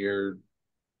laser and you're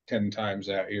 10 times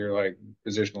that. You're like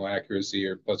positional accuracy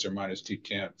or plus or minus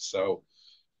 2/10. So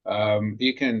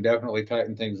you can definitely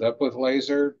tighten things up with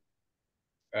laser.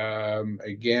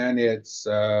 Again, it's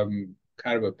kind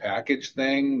of a package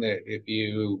thing that if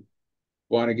you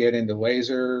want to get into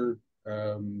laser,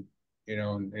 um,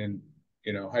 and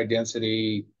high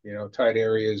density, tight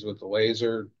areas with the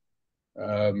laser,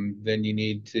 then you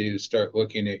need to start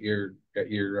looking at your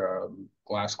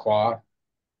glass cloth.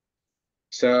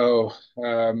 So,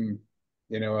 a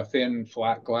thin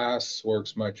flat glass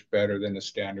works much better than a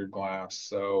standard glass.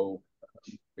 So,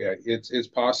 yeah, it's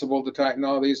possible to tighten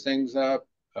all these things up,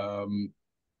 but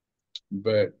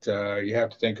you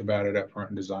have to think about it up front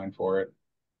and design for it.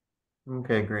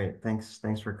 Okay, great. Thanks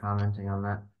for commenting on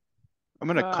that. I'm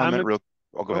going to comment real.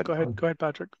 Oh, go Oh, ahead. go ahead,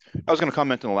 Patrick. I was going to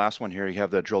comment on the last one here. You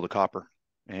have the drill to copper.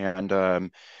 And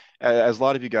as a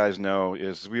lot of you guys know,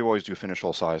 is we always do finish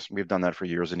hole size. We've done that for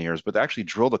years and years, but actually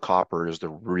drill to copper is the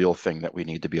real thing that we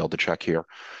need to be able to check here.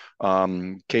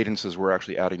 Cadence is we're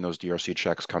actually adding those DRC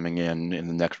checks coming in the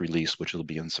next release, which will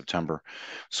be in September.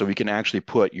 So we can actually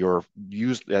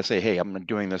say, hey, I'm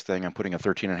doing this thing. I'm putting a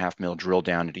 13.5 mil drill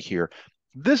down into here.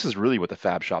 This is really what the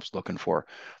fab shop's looking for.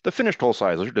 The finished hole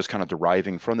sizes are just kind of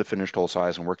deriving from the finished hole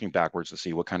size and working backwards to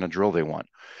see what kind of drill they want.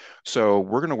 So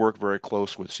we're going to work very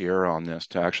close with Sierra on this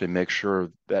to actually make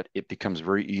sure that it becomes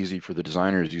very easy for the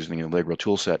designers using the Allegro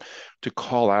toolset to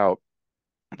call out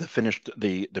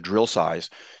the drill size,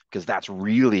 because that's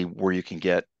really where you can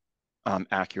get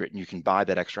accurate, and you can buy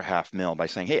that extra 0.5 mil by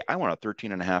saying, hey, I want a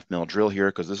 13.5 mil drill here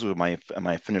because this is what my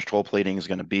finished hole plating is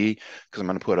going to be, because I'm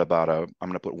going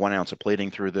to put 1 ounce of plating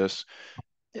through this.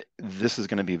 This is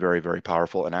going to be very, very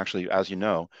powerful. And actually, as you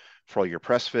know, for all your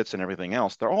press fits and everything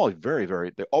else, they're all very,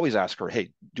 very, they always ask for, hey,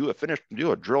 do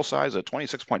a drill size of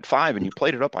 26.5 and you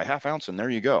plate it up by 0.5 ounce and there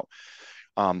you go.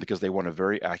 Because they want a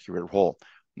very accurate hole.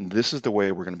 This is the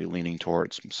way we're going to be leaning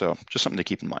towards. So just something to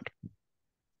keep in mind.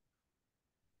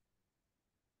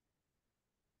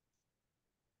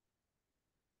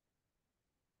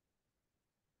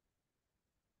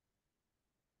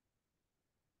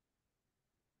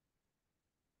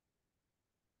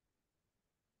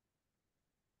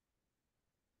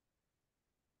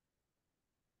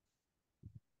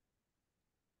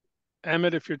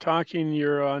 Emmett, if you're talking,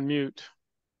 you're on mute.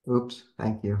 Oops,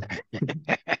 thank you.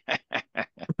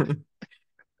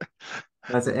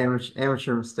 That's an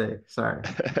amateur mistake. Sorry.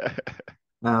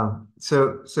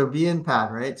 So V and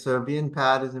pad, right? So V and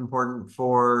pad is important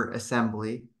for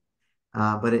assembly,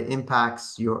 but it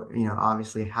impacts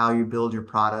obviously how you build your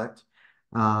product.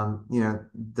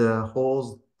 The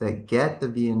holes that get the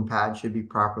V and pad should be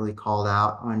properly called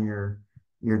out on your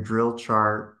drill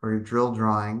chart or your drill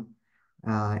drawing,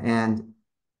 and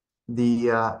the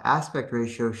aspect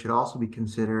ratio should also be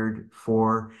considered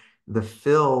for the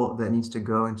fill that needs to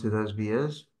go into those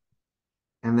vias.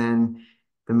 And then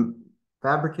the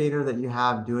fabricator that you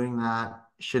have doing that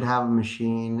should have a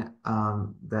machine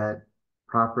that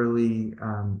properly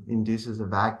induces a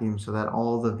vacuum so that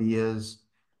all the vias,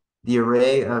 the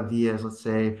array of vias, let's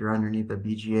say if you're underneath a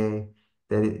BGA,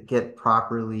 that it get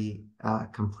properly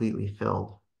completely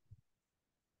filled.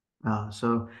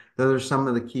 So those are some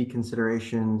of the key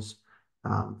considerations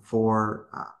for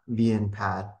via and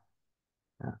pad.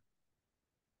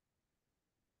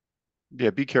 Yeah,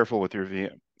 be careful with your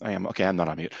VM. I am okay. I'm not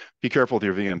on mute. Be careful with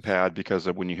your VM pad because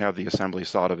when you have the assembly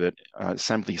side of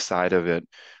it,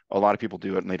 a lot of people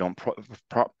do it and they don't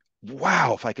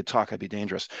wow, if I could talk, I'd be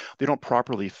dangerous. They don't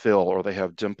properly fill, or they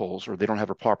have dimples, or they don't have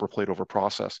a proper plate over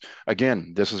process.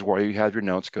 Again, this is where you have your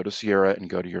notes. Go to Sierra and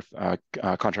go to your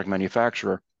contract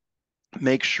manufacturer.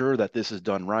 Make sure that this is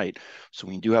done right. So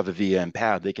when you do have a VM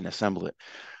pad, they can assemble it.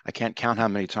 I can't count how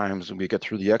many times we get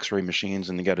through the X-ray machines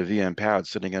and they got a VM pad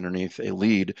sitting underneath a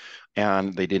lead,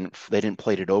 and they didn't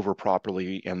plate it over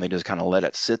properly, and they just kind of let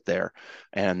it sit there,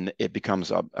 and it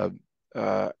becomes a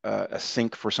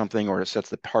sink for something, or it sets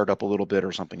the part up a little bit,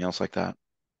 or something else like that.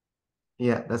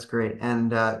 Yeah, that's great.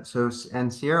 And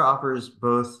and Sierra offers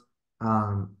both,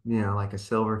 like a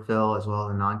silver fill as well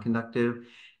as a non-conductive.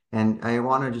 And I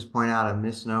want to just point out a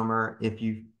misnomer. If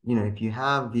you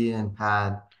have via and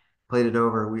pad plated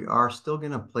over, we are still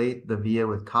going to plate the via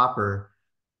with copper.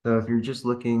 So if you're just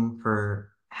looking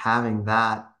for having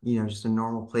that, just a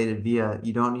normal plated via,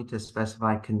 you don't need to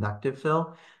specify conductive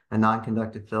fill. A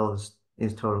non-conductive fill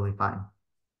is totally fine.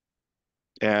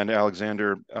 And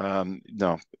Alexander,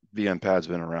 no, VM pad's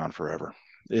been around forever.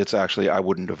 It's actually, I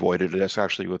wouldn't avoid it. It's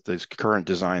actually, with these current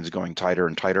designs going tighter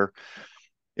and tighter,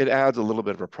 it adds a little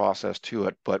bit of a process to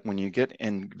it. But when you get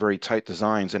in very tight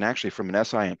designs, and actually from an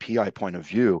SI and PI point of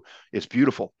view, it's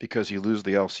beautiful because you lose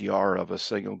the LCR of a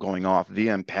signal going off.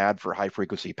 VM pad for high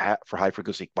frequency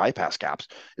bypass caps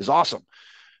is awesome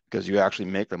because you actually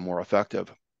make them more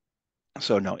effective.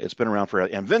 So no, it's been around forever.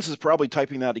 And Vince is probably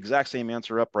typing that exact same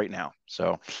answer up right now.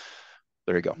 So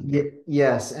there you go.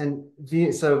 Yes, and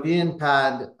so VN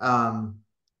pad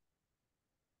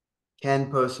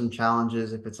can pose some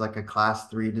challenges if it's like a class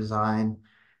 3 design.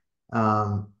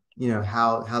 How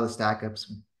the stack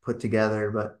up's put together,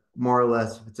 but more or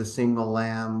less, if it's a single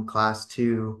lamb class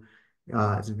 2,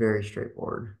 it's very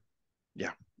straightforward.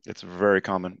 Yeah, it's very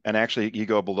common. And actually, you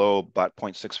go below about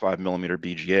 0.65 millimeter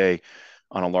BGA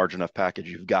on a large enough package,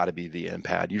 you've got to be VM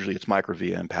pad. Usually it's micro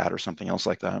VM pad or something else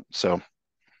like that. So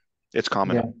it's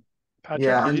common. Yeah. Patrick,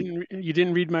 Yeah, you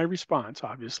didn't read my response,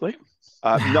 obviously.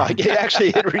 No,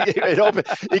 actually, it opened.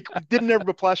 It didn't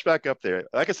ever flash back up there.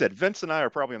 Like I said, Vince and I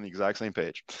are probably on the exact same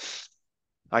page.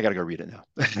 I got to go read it now.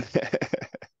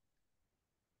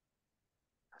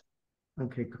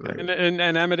 Okay, great.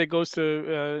 And Emmett, it goes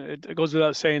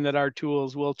without saying that our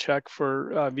tools will check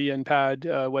for VN pad,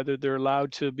 whether they're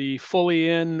allowed to be fully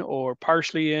in or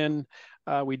partially in.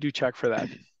 We do check for that.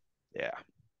 Yeah.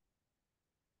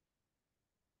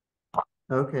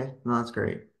 Okay, no, that's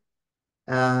great.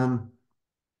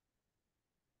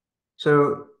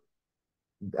 So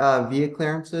via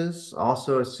clearances,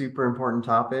 also a super important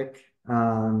topic.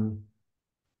 So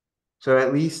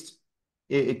at least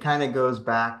it kind of goes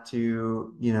back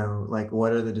to, like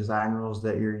what are the design rules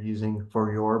that you're using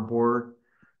for your board,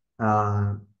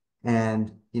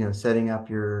 and, setting up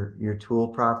your tool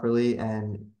properly.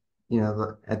 And,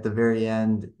 at the very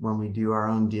end, when we do our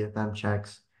own DFM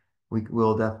checks, we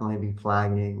will definitely be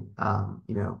flagging,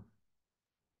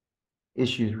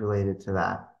 issues related to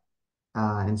that.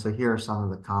 And so here are some of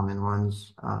the common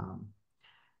ones.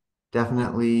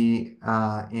 Definitely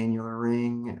annular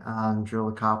ring,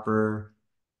 drill the copper,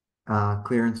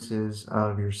 clearances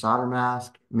of your solder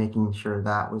mask, making sure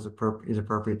that is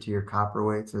appropriate to your copper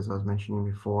weights, as I was mentioning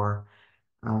before.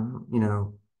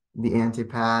 The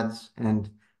anti-pads, and,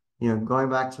 going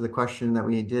back to the question that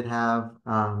we did have,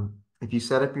 if you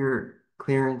set up your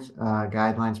clearance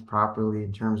guidelines properly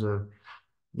in terms of,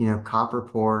 copper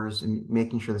pores and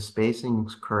making sure the spacing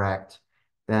is correct,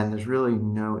 then there's really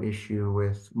no issue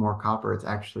with more copper. It's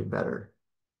actually better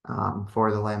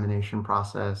for the lamination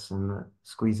process and the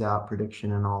squeeze out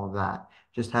prediction and all of that.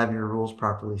 Just have your rules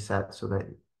properly set so that,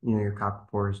 your copper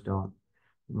pores don't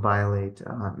violate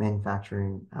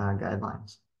manufacturing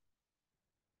guidelines.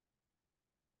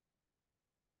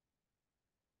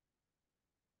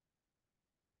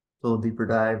 A little deeper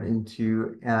dive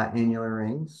into annular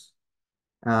rings.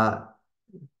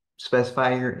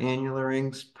 Specify your annular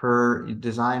rings per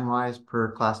design wise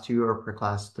per class 2 or per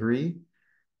class 3.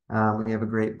 We have a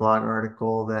great blog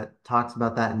article that talks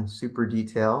about that in super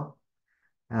detail.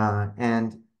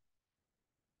 And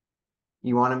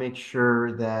you want to make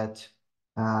sure that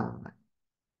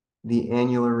the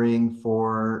annular ring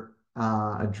for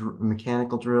a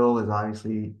mechanical drill is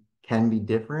obviously can be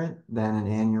different than an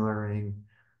annular ring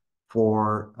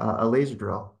for a laser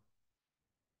drill.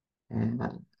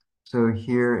 And so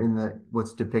here in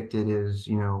what's depicted is,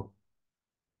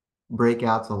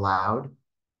 breakouts allowed.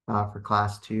 for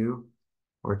class 2,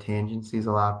 or tangency is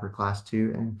allowed for class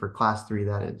 2, and for class 3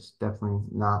 that is definitely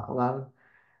not allowed.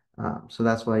 So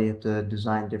that's why you have to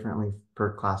design differently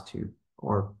per class 2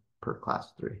 or per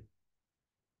class 3.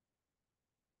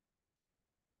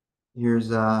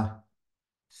 Here's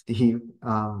Steve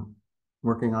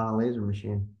working on a laser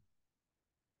machine.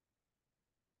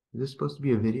 Is this supposed to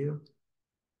be a video?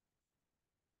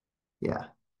 Yeah.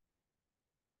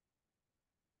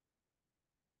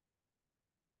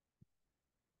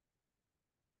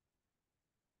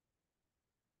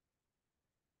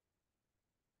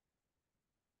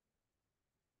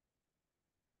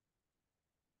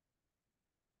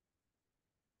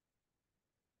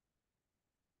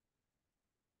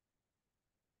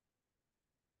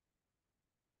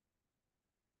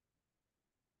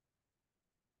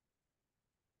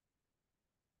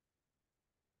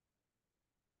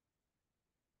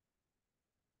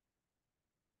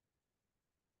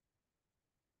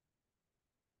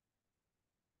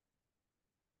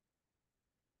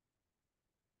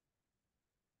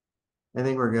 I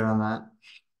think we're good on that.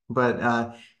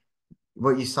 But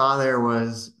what you saw there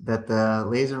was that the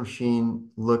laser machine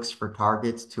looks for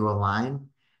targets to align.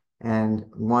 And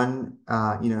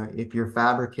if your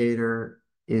fabricator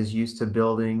is used to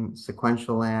building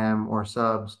sequential lam or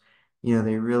subs,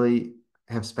 they really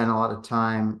have spent a lot of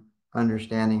time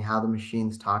understanding how the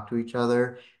machines talk to each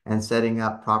other and setting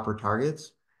up proper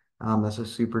targets. That's a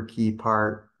super key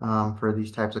part for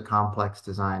these types of complex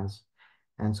designs.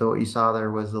 And so what you saw there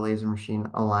was the laser machine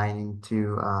aligning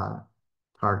to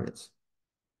targets.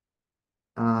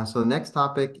 So the next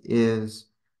topic is,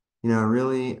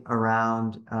 really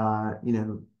around,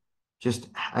 just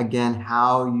again,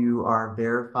 how you are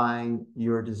verifying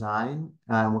your design,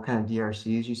 what kind of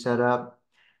DRCs you set up.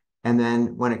 And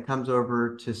then when it comes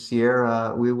over to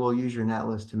Sierra, we will use your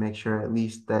netlist to make sure at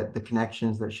least that the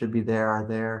connections that should be there are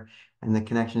there, and the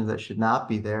connections that should not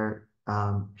be there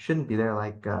shouldn't be there,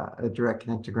 like a direct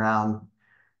connect to ground,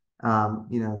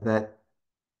 that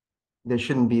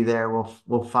shouldn't be there.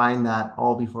 We'll find that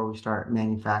all before we start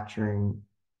manufacturing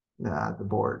the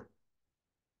board.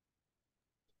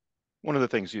 One of the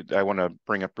things I want to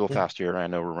bring up real fast here, and I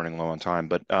know we're running low on time,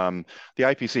 but the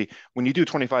IPC, when you do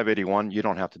 2581, you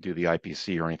don't have to do the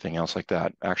IPC or anything else like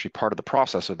that. Actually, part of the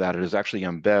process of that, it is actually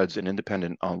embeds an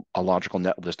independent a logical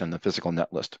netlist and the physical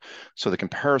netlist. So the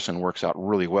comparison works out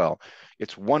really well.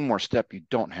 It's one more step you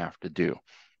don't have to do.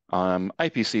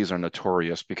 IPCs are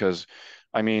notorious because,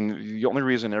 I mean, the only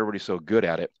reason everybody's so good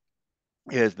at it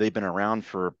is they've been around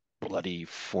for bloody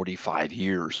 45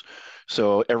 years.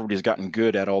 So everybody's gotten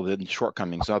good at all the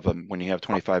shortcomings of them. When you have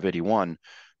 2581,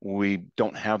 we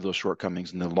don't have those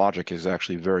shortcomings, and the logic is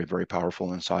actually very, very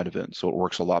powerful inside of it. So it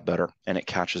works a lot better, and it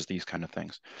catches these kind of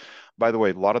things. By the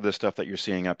way, a lot of this stuff that you're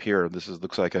seeing up here,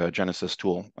 looks like a Genesis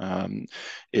tool,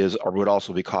 or would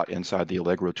also be caught inside the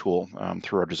Allegro tool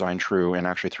through our design true and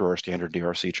actually through our standard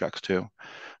DRC checks too.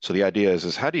 So the idea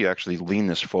is how do you actually lean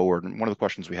this forward? And one of the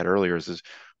questions we had earlier is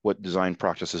what design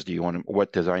practices do you want to,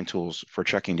 what design tools for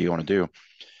checking do you want to do?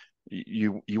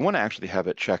 You want to actually have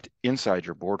it checked inside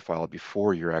your board file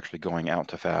before you're actually going out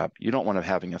to fab. You don't want to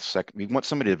having a second. You want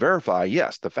somebody to verify.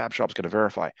 Yes, the fab shop's going to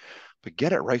verify, but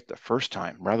get it right the first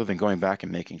time rather than going back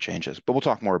and making changes. But we'll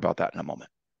talk more about that in a moment.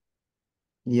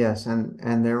 Yes,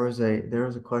 and there was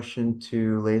a question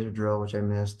to laser drill which I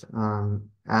missed,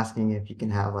 asking if you can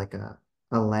have like a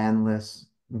landless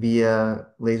via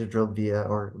laser drill via,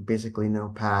 or basically no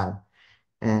pad.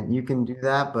 And you can do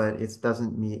that, but it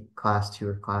doesn't meet class 2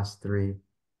 or class 3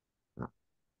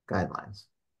 guidelines.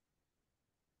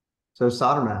 So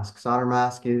solder mask. Solder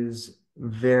mask is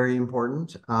very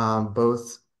important,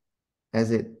 both as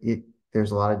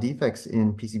there's a lot of defects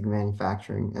in PCB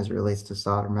manufacturing as it relates to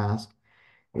solder mask.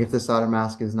 If the solder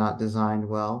mask is not designed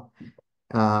well,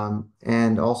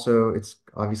 and also it's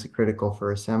obviously critical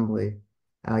for assembly,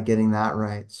 getting that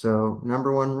right. So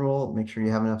number one rule, make sure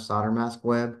you have enough solder mask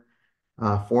web.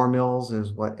 4 mils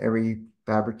is what every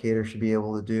fabricator should be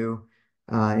able to do.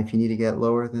 If you need to get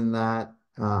lower than that,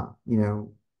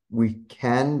 we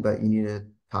can, but you need to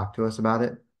talk to us about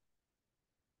it.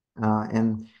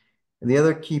 And the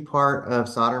other key part of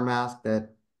solder mask that,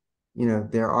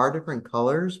 there are different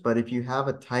colors, but if you have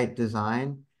a tight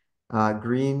design,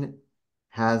 green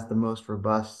has the most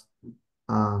robust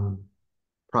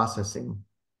processing.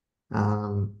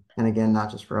 And again,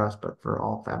 not just for us, but for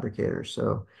all fabricators.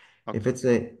 So if it's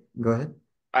go ahead.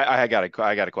 I got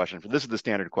a question for this. Is the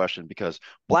standard question because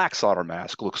black solder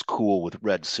mask looks cool with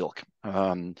red silk.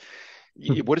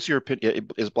 What is your opinion?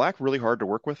 Is black really hard to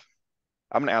work with?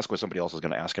 I'm going to ask what somebody else is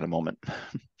going to ask in a moment.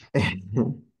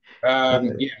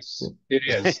 Yes, it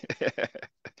is.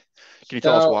 Can you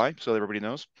tell us So, why, so everybody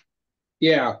knows?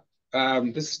 yeah,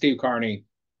 this is Steve Carney.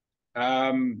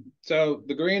 So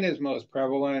the green is most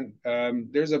prevalent.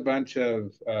 There's a bunch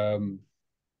of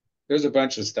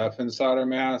stuff in solder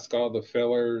mask, all the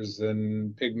fillers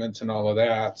and pigments and all of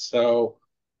that. So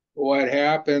what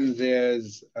happens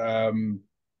is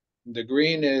the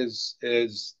green is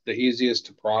the easiest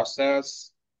to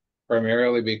process,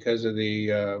 primarily because of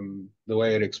the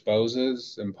way it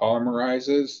exposes and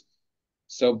polymerizes.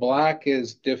 So black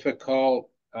is difficult.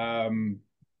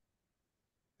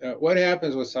 What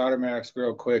happens with solder mask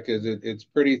real quick is it's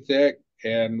pretty thick,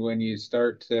 and when you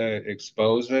start to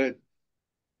expose it,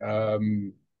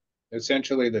 um,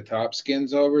 essentially the top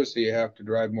skin's over, so you have to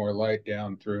drive more light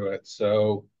down through it.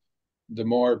 So the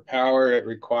more power it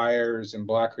requires, and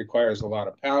black requires a lot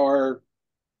of power,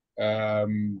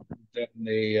 then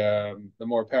the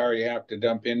more power you have to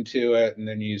dump into it, and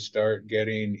then you start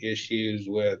getting issues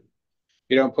with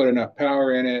you don't put enough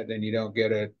power in it, then you don't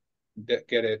get it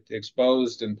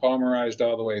exposed and polymerized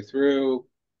all the way through.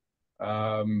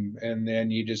 And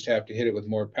then you just have to hit it with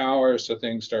more power, so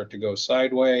things start to go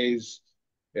sideways,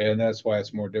 and that's why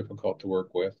it's more difficult to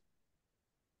work with.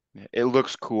 It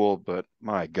looks cool, but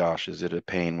my gosh, is it a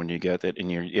pain when you get it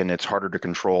and it's harder to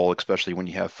control, especially when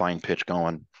you have fine pitch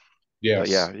going. But yeah,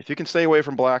 Yes. if you can stay away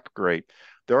from black, great.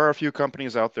 There are a few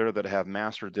companies out there that have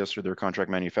mastered this through their contract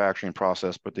manufacturing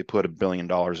process, but they put $1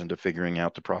 billion into figuring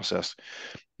out the process.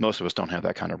 Most of us don't have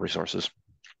that kind of resources.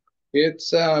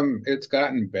 It's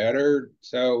gotten better.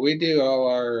 So we do all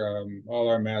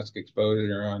our mask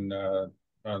exposure on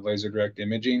laser direct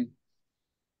imaging.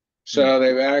 So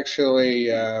they've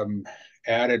actually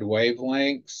added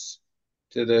wavelengths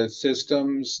to the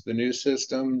systems, the new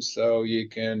systems, so you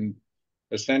can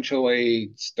essentially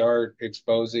start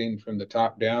exposing from the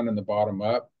top down and the bottom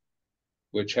up,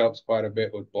 which helps quite a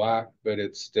bit with black, but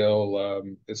it's still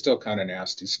kind of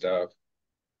nasty stuff.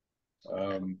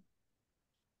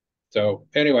 So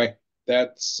anyway,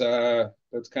 that's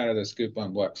kind of the scoop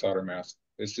on black solder mask.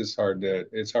 It's just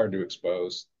it's hard to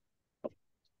expose.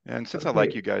 And since I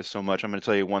like you guys so much, I'm going to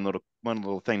tell you one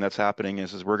little thing that's happening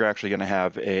is we're actually going to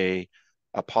have a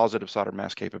positive solder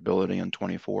mask capability in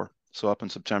 24. So up in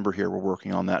September here, we're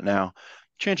working on that now,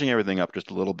 changing everything up just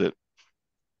a little bit.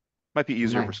 Might be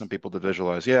easier for some people to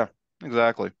visualize. Yeah,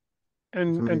 exactly.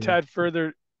 And to add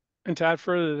further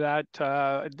to that,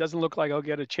 it doesn't look like I'll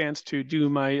get a chance to do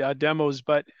my demos,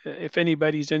 but if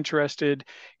anybody's interested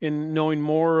in knowing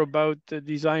more about the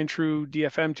Design True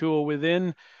DFM tool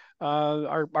within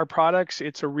our products,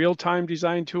 it's a real-time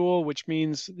design tool, which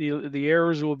means the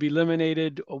errors will be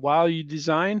eliminated while you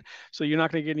design, so you're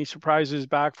not going to get any surprises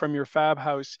back from your fab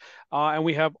house. And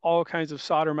we have all kinds of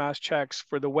solder mask checks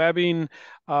for the webbing,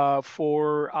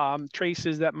 for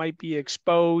traces that might be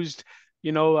exposed.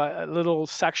 You know, a little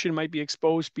section might be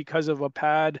exposed because of a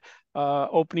pad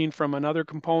opening from another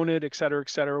component, et cetera,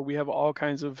 et cetera. We have all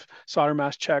kinds of solder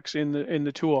mask checks in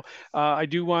the tool. I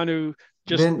do want to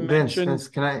just mention. Vince,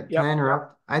 can I Yep.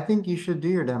 interrupt? I think you should do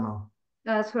your demo.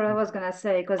 That's what I was gonna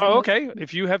say. Because Oh, okay.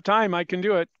 If you have time, I can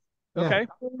do it. Yeah. Okay.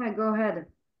 yeah, go ahead.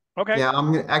 Okay. Yeah,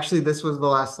 I'm gonna actually this was the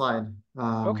last slide.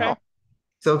 Okay.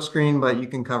 Silkscreen, but you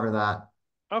can cover that.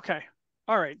 Okay.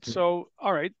 All right. So,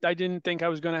 all right. I didn't think I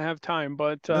was going to have time,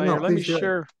 but No, here, let me please do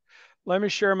it.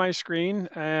 share my screen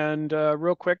and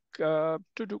real quick, come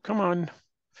on,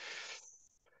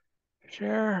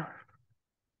 share.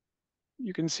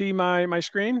 You can see my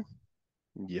screen.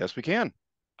 Yes, we can.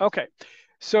 Okay.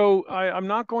 So I'm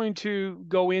not going to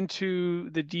go into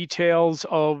the details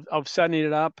of setting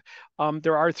it up.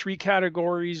 There are 3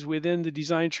 categories within the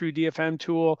Design True DFM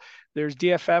tool. There's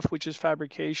DFF, which is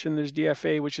fabrication. There's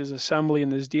DFA, which is assembly.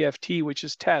 And there's DFT, which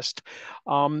is test.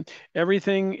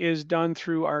 Everything is done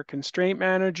through our constraint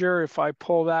manager. If I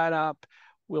pull that up,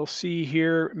 we'll see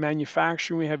here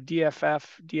manufacturing. We have DFF,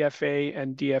 DFA,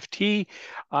 and DFT.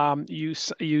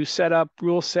 You set up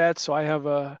rule sets. So I have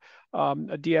a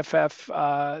DFF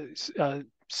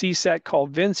C set called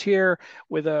Vince here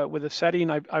with a setting.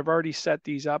 I've already set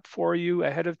these up for you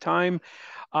ahead of time.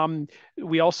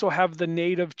 We also have the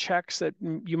native checks that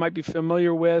you might be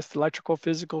familiar with: electrical,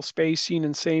 physical, spacing,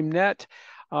 and same net.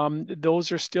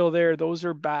 Those are still there. Those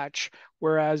are batch,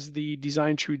 whereas the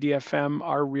Design True DFM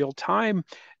are real time.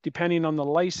 Depending on the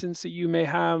license that you may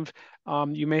have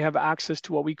access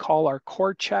to what we call our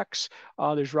core checks.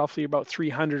 There's roughly about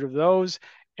 300 of those.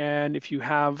 And if you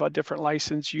have a different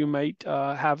license, you might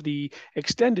have the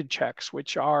extended checks,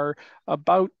 which are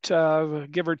about,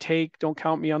 give or take, don't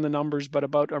count me on the numbers, but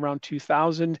about around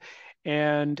 2,000.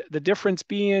 And the difference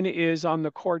being is on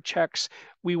the core checks,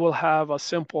 we will have a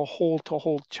simple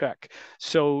hole-to-hole check.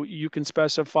 So you can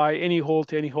specify any hole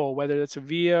to any hole, whether it's a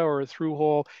via or a through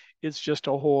hole, it's just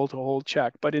a hole-to-hole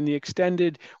check. But in the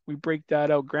extended, we break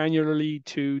that out granularly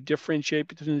to differentiate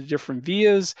between the different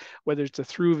vias, whether it's a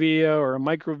through via or a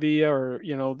micro via or,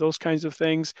 you know, those kinds of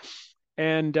things.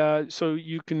 And so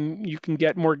you can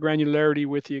get more granularity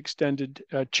with the extended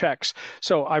checks.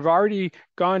 So I've already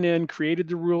gone in, created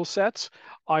the rule sets.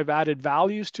 I've added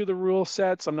values to the rule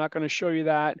sets. I'm not going to show you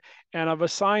that. And I've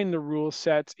assigned the rule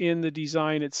sets in the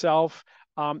design itself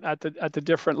at the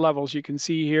different levels. You can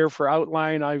see here for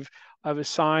outline, I've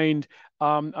assigned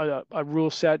a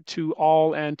rule set to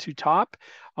all and to top.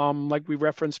 Like we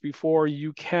referenced before,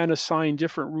 you can assign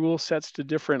different rule sets to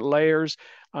different layers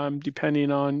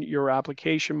depending on your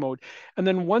application mode. And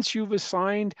then once you've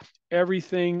assigned,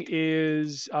 everything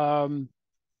is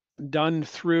done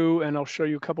through, and I'll show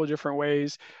you a couple of different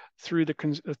ways, through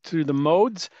the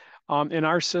modes. In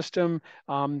our system,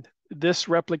 this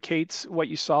replicates what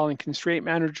you saw in Constraint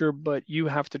Manager, but you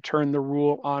have to turn the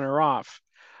rule on or off.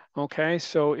 Okay,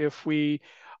 so if we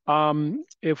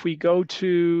go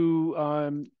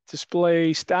to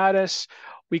display status,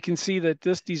 we can see that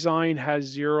this design has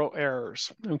 0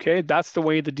 errors. Okay, that's the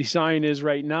way the design is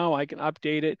right now. I can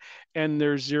update it and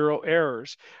there's 0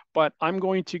 errors. But I'm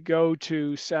going to go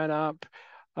to setup.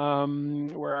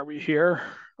 Where are we here?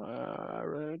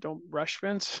 Don't rush,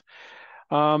 Vince.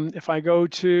 If I go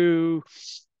to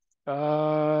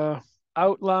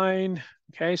outline,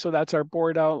 okay, so that's our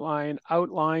board outline,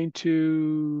 outline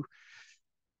to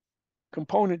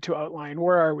component to outline.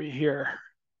 Where are we here?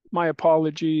 My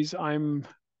apologies, I'm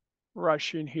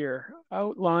rushing here.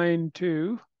 Outline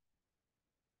to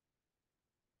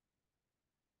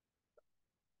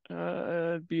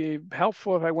it'd be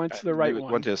helpful if I went to the right one.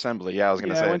 Went to assembly. Yeah, I was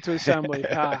going to say. I went to assembly.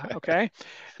 Okay.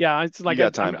 Yeah, it's like I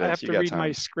have to read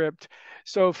my script.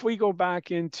 So if we go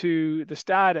back into the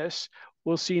status,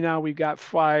 we'll see now we've got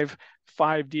five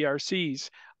DRCs.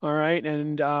 All right,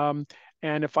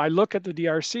 and if I look at the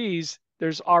DRCs,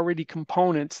 there's already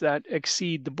components that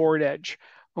exceed the board edge.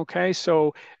 Okay,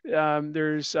 so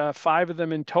there's 5 of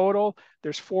them in total.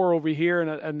 There's 4 over here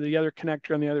and the other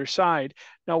connector on the other side.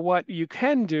 Now, what you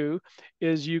can do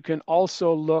is you can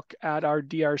also look at our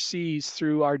DRCs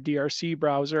through our DRC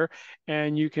browser,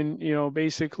 and you can,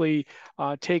 basically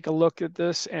take a look at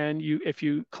this. And if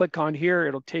you click on here,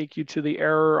 it'll take you to the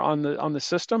error on the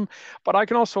system. But I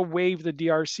can also waive the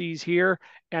DRCs here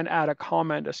and add a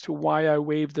comment as to why I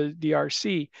waived the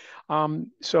DRC.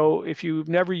 So if you've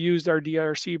never used our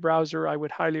DRC browser, I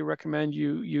would highly recommend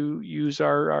you use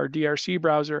our DRC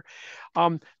browser.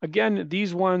 Again,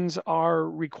 these ones are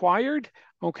required,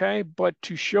 okay? But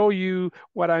to show you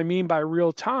what I mean by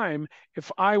real time, if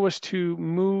I was to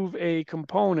move a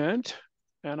component,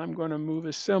 and I'm going to move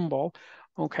a symbol,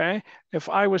 okay? If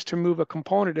I was to move a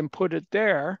component and put it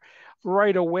there,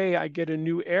 right away I get a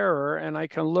new error, and I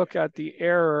can look at the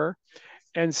error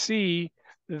and see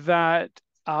that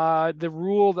the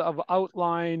rule of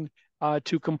outline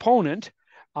to component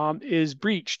is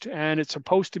breached, and it's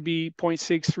supposed to be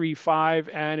 0.635,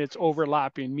 and it's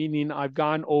overlapping, meaning I've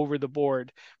gone over the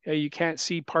board. Okay, you can't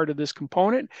see part of this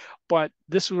component, but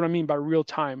this is what I mean by real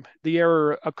time. The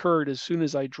error occurred as soon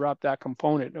as I dropped that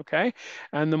component, okay?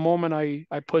 And the moment I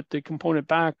put the component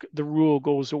back, the rule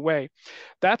goes away.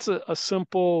 That's a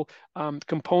simple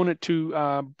component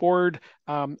to board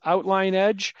outline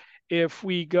edge. If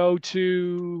we go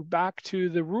back to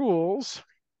the rules,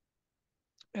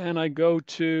 and I go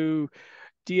to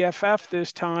DFF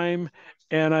this time,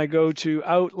 and I go to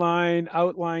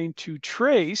outline to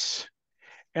trace,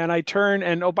 and I turn,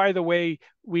 and oh, by the way,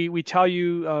 we tell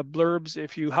you blurbs.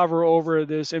 If you hover over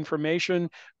this information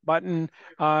button,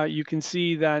 you can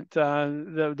see that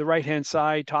the right-hand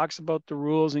side talks about the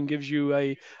rules and gives you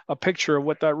a picture of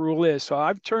what that rule is. So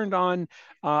I've turned on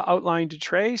outline to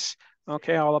trace.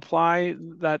 Okay, I'll apply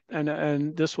that,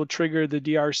 and this will trigger the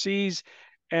DRCs.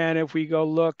 And if we go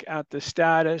look at the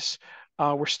status,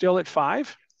 we're still at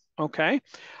 5, okay?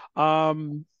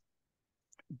 So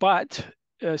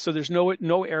there's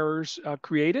no errors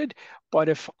created. But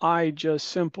if I just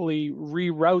simply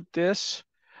reroute this,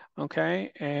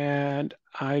 okay, and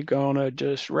I'm gonna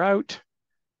just route,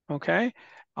 okay,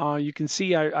 you can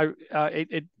see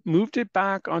it moved it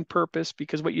back on purpose,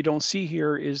 because what you don't see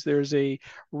here is there's a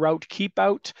route keep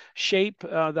out shape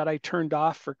that I turned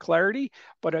off for clarity.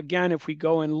 But again, if we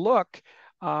go and look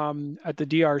at the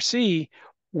DRC,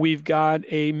 we've got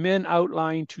a min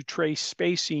outline to trace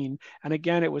spacing. And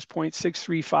again, it was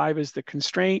 0.635 as the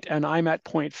constraint, and I'm at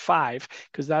 0.5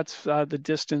 because that's the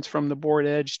distance from the board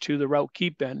edge to the route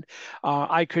keep in.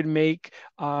 I could make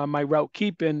my route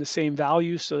keep in the same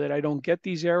value so that I don't get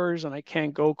these errors and I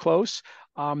can't go close.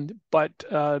 But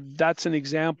that's an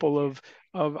example of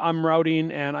I'm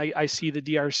routing and I see the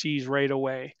DRCs right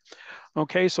away.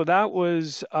 Okay, so that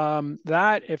was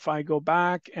that. If I go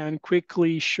back and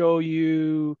quickly show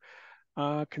you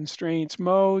constraints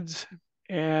modes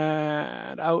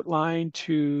and outline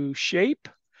to shape,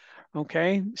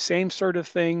 okay, same sort of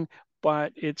thing,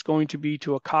 but it's going to be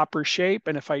to a copper shape.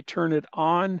 And if I turn it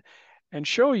on and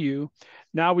show you,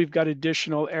 now we've got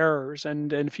additional errors.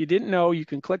 And if you didn't know, you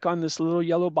can click on this little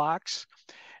yellow box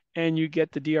and you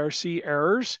get the DRC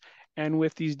errors. And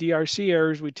with these DRC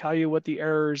errors, we tell you what the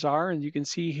errors are. And you can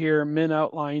see here, min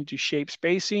outline to shape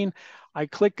spacing. I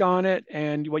click on it,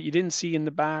 and what you didn't see in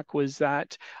the back was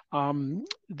that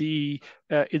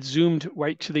it zoomed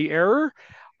right to the error.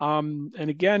 And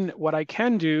again, what I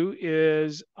can do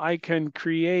is I can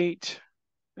create,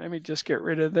 let me just get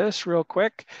rid of this real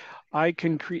quick. I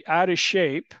can add a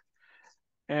shape,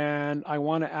 and I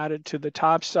want to add it to the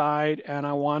top side, and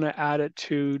I want to add it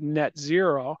to net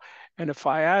 0. And if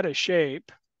I add a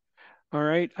shape, all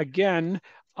right, again,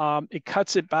 it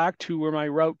cuts it back to where my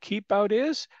route keep out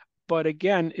is. But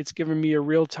again, it's giving me a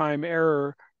real-time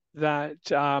error that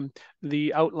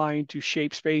the outline to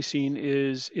shape spacing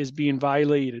is being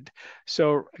violated.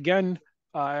 So again,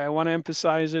 I want to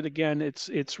emphasize it again.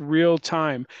 It's real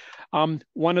time.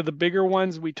 One of the bigger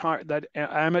ones that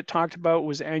Amit talked about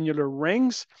was annular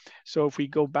rings. So if we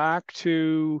go back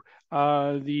to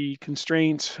the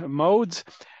constraints modes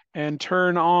and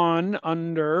turn on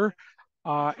under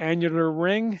annular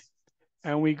ring,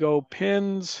 and we go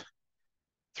pins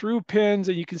through pins,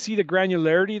 and you can see the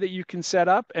granularity that you can set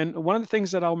up. And one of the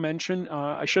things that I'll mention,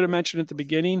 I should have mentioned at the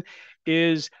beginning,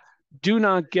 is do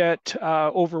not get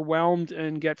overwhelmed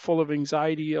and get full of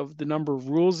anxiety of the number of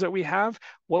rules that we have.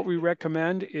 What we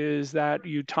recommend is that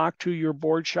you talk to your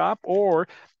board shop, or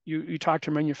you talk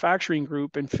to a manufacturing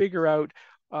group and figure out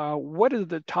what are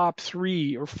the top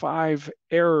 3 or 5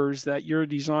 errors that your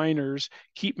designers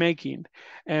keep making.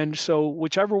 And so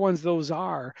whichever ones those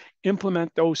are,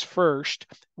 implement those first,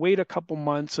 wait a couple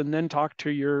months, and then talk to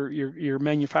your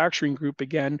manufacturing group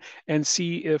again and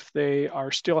see if they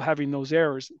are still having those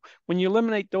errors. When you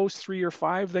eliminate those 3 or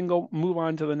 5, then go move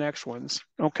on to the next ones.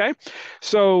 Okay,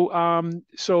 so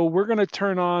so we're going to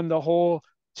turn on the whole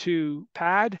to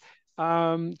pad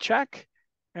check,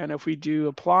 and if we do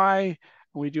apply,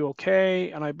 we do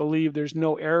okay, and I believe there's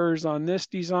no errors on this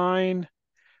design.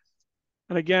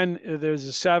 And again, there's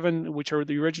a 7, which are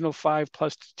the original 5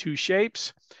 plus 2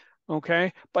 shapes.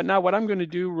 Okay, but now what I'm going to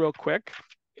do real quick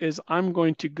is I'm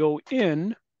going to go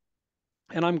in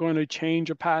and I'm going to change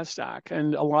a pad stack.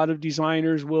 And a lot of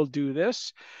designers will do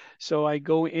this. So I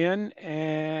go in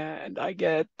and I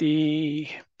get the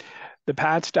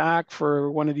pad stack for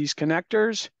one of these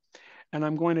connectors, and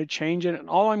I'm going to change it. And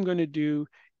all I'm going to do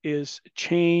is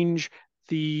change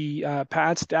the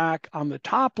pad stack on the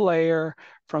top layer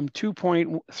from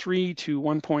 2.3 to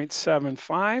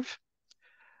 1.75.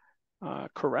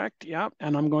 Correct, yeah.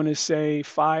 And I'm going to say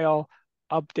File,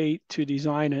 Update to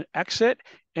Design and Exit.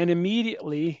 And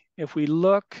immediately, if we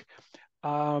look,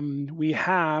 we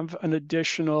have an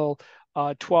additional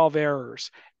 12 errors.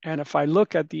 And if I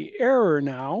look at the error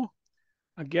now,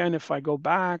 again, if I go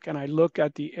back and I look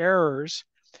at the errors,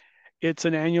 it's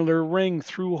an annular ring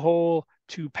through hole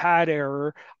to pad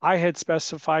error. I had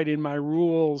specified in my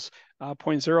rules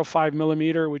 0.05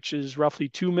 millimeter, which is roughly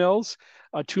 2 mils,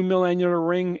 a 2 mil annular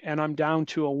ring, and I'm down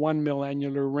to a 1 mil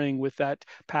annular ring with that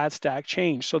pad stack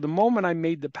change. So the moment I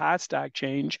made the pad stack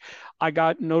change, I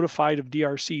got notified of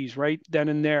DRCs right then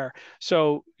and there.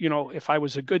 So, you know, if I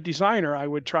was a good designer, I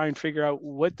would try and figure out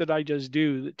what did I just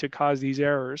do to cause these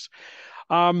errors.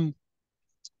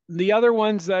 The other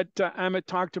ones that Amit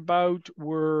talked about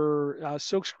were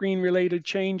silkscreen related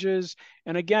changes.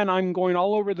 And again, I'm going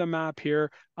all over the map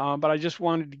here, but I just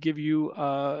wanted to give you,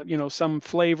 you know, some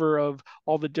flavor of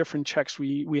all the different checks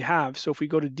we have. So if we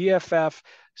go to DFF,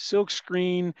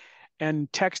 silkscreen, and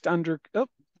text under, oh,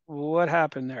 what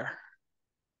happened there?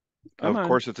 Come on. Of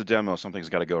course, it's a demo. Something's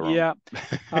got to go wrong. Yeah,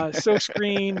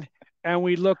 silkscreen, and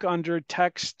we look under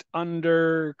text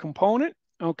under component.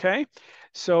 Okay,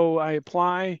 so I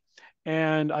apply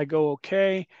and I go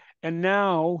okay. And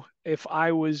now if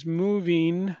I was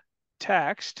moving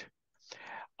text,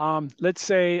 let's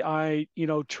say I, you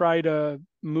know, try to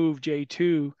move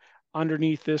J2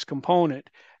 underneath this component.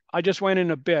 I just went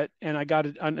in a bit and I got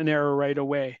an error right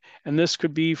away. And this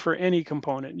could be for any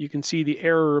component. You can see the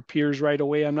error appears right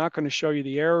away. I'm not going to show you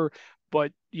the error,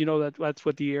 but you know that's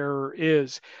what the error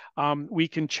is. We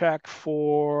can check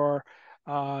for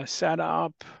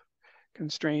setup,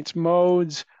 constraints,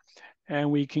 modes,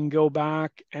 and we can go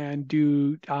back and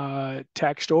do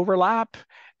text overlap.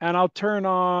 And I'll turn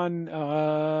on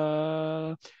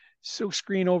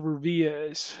silkscreen over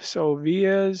vias. So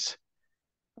vias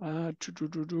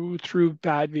through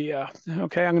bad via.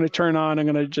 Okay, I'm going to turn on, I'm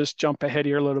going to just jump ahead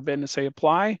here a little bit and say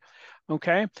apply.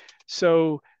 Okay,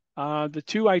 so the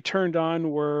two I turned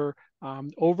on were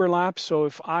overlap. So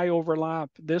if I overlap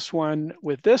this one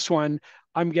with this one,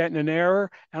 I'm getting an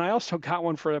error. And I also got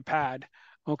one for the pad.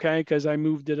 Okay, because I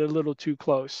moved it a little too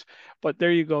close. But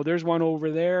there you go. There's one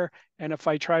over there. And if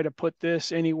I try to put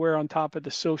this anywhere on top of the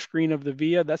silk screen of the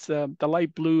via, that's the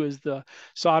light blue is the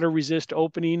solder resist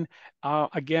opening.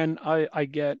 Again, I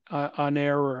get an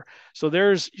error. So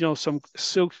there's some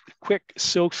quick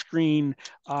silk screen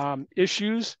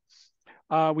issues.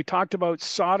 We talked about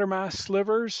solder mask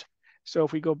slivers. So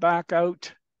if we go back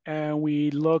out and we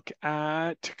look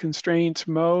at constraints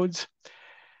modes,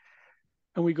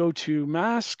 and we go to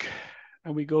mask,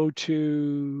 and we go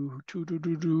to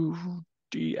DFF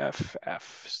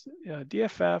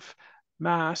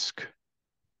mask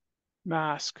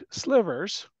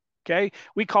slivers. Okay,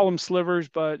 we call them slivers,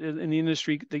 but in the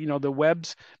industry, the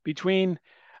webs between,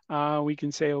 we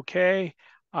can say okay.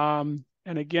 And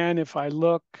again, if I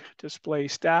look display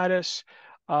status,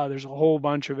 there's a whole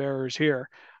bunch of errors here.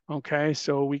 Okay,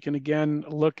 so we can again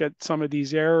look at some of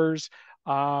these errors.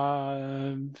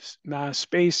 Mass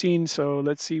spacing. So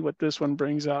let's see what this one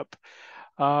brings up.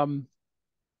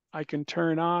 I can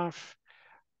turn off,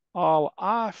 all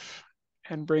off,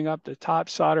 and bring up the top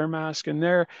solder mask in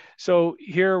there. So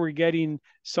here we're getting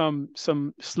some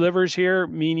slivers here,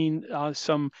 meaning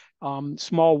some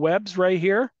small webs right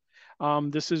here.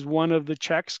 This is one of the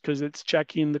checks because it's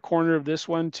checking the corner of this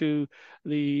one to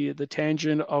the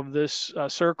tangent of this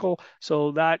circle.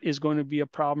 So that is going to be a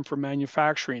problem for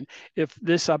manufacturing. If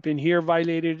this up in here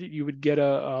violated, you would get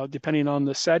depending on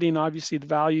the setting, obviously the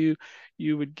value,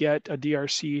 you would get a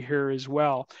DRC here as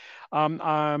well.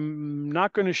 I'm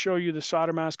not going to show you the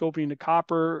solder mask opening to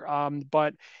copper,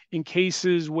 but in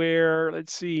cases where,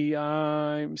 let's see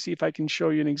if I can show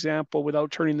you an example without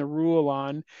turning the rule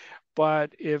on.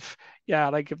 But if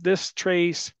this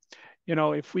trace,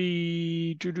 if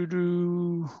we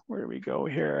where do we go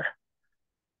here?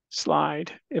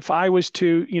 Slide. If I was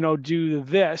to, do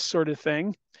this sort of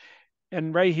thing,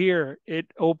 and right here, it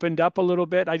opened up a little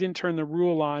bit. I didn't turn the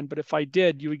rule on, but if I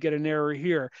did, you would get an error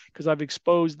here because I've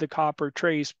exposed the copper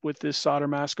trace with this solder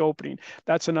mask opening.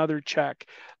 That's another check.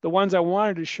 The ones I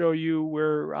wanted to show you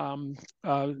were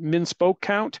min spoke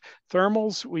count,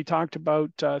 thermals. We talked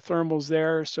about thermals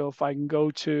there. So if I can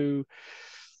go to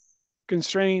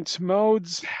constraints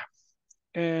modes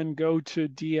and go to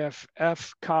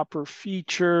DFF copper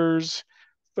features,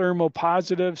 thermal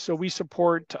positive. So we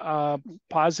support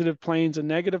positive planes and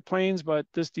negative planes, but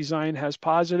this design has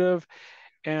positive.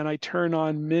 And I turn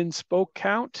on min spoke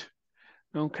count.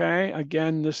 Okay,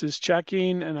 again, this is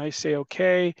checking and I say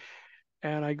okay.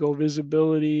 And I go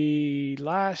visibility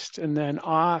last and then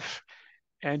off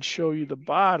and show you the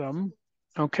bottom.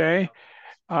 Okay,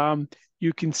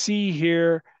 you can see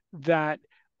here that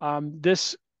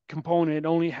this component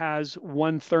only has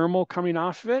one thermal coming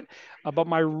off of it, but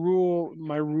my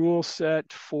rule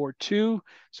set for 2.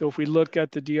 So if we look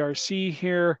at the DRC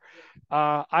here,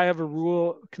 I have a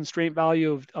rule constraint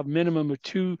value of minimum of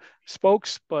 2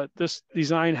 spokes, but this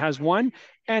design has 1.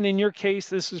 And in your case,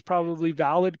 this is probably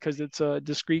valid because it's a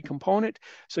discrete component.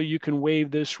 So you can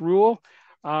waive this rule.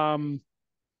 So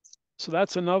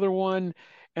that's another one.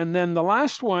 And then the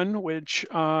last one, which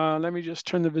let me just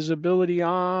turn the visibility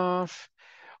off,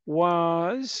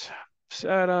 was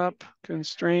setup,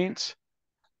 constraints,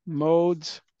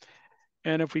 modes.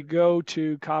 And if we go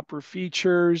to copper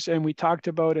features and we talked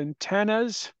about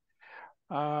antennas,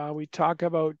 we talk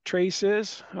about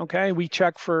traces. Okay, we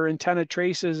check for antenna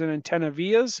traces and antenna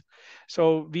vias.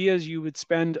 So vias, you would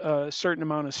spend a certain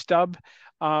amount of stub,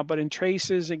 but in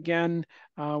traces, again,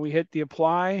 we hit the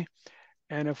apply.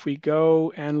 And if we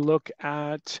go and look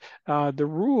at the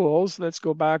rules, let's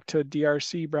go back to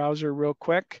DRC browser real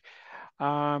quick.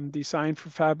 Design for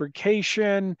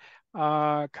fabrication,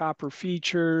 copper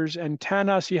features,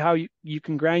 antenna. See how you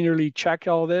can granularly check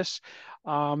all this.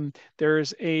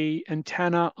 There's a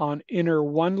antenna on inner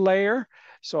 1 layer.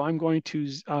 So I'm going to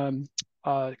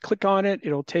click on it.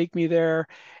 It'll take me there.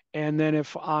 And then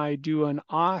if I do an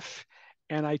off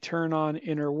and I turn on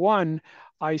inner 1,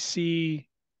 I see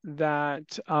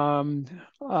that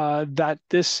that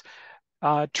this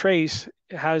trace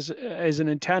is an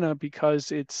antenna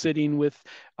because it's sitting with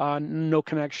no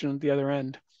connection at the other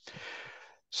end.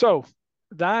 So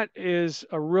that is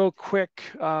a real quick,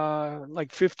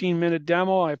 like 15-minute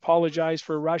demo. I apologize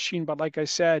for rushing, but like I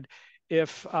said,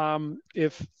 if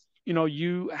you know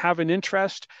you have an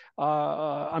interest,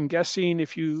 I'm guessing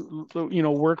if you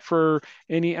work for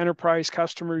any enterprise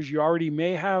customers, you already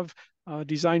may have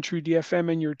Design True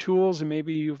DFM in your tools, and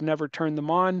maybe you've never turned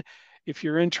them on. If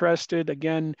you're interested,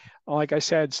 again, like I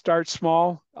said, start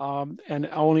small and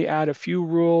only add a few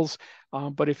rules.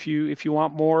 But if you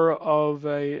want more of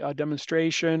a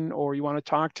demonstration, or you want to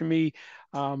talk to me,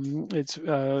 it's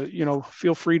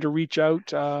feel free to reach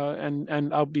out,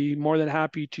 and I'll be more than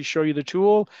happy to show you the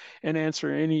tool and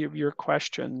answer any of your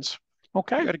questions.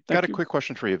 Okay. Got a quick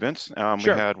question for you, Vince. Sure. We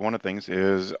had one of the things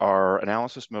is, are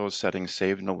analysis mode settings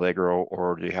saved in Allegro,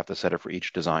 or do you have to set it for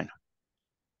each design?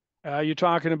 You're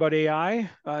talking about AI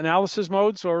analysis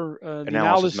modes, or the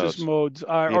analysis modes,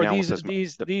 or these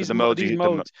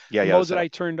modes, yeah, the modes that I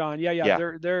turned on.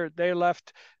 Yeah. They're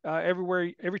left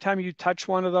everywhere. Every time you touch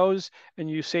one of those and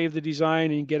you save the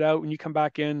design and you get out and you come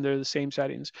back in, they're the same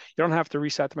settings. You don't have to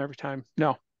reset them every time.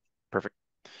 No. Perfect.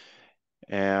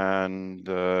 And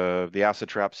the acid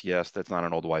traps, yes, that's not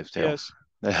an old wives' tale.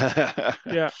 Yes.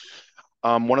 Yeah.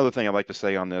 One other thing I'd like to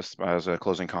say on this as a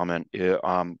closing comment,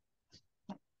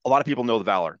 a lot of people know the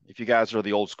Valor. If you guys are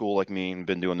the old school like me and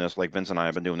been doing this, like Vince and I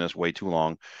have been doing this way too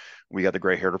long, we got the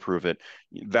gray hair to prove it.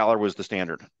 Valor was the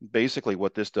standard. Basically,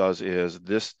 what this does is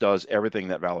this does everything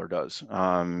that Valor does.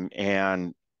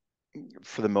 And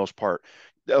for the most part,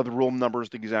 the rule number is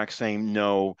the exact same,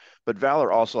 no, but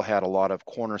Valor also had a lot of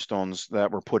cornerstones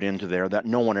that were put into there that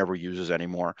no one ever uses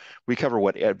anymore. We cover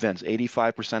what, Vince,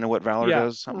 85% of what Valor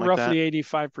does, something like that? Roughly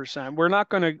 85%. We're not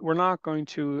going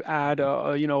to add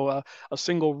a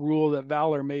single rule that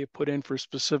Valor may have put in for a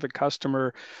specific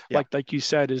customer, like you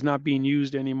said, is not being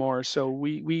used anymore. So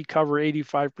we cover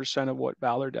 85% of what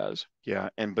Valor does. Yeah,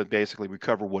 but basically we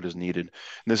cover what is needed.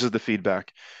 And this is the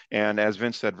feedback. And as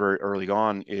Vince said very early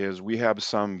on, is we have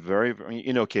some very,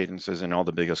 Cadence is in all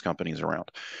the biggest companies around.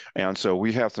 And so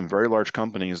we have some very large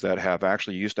companies that have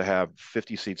actually used to have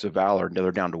 50 seats of Valor, and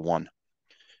they're down to 1.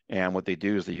 And what they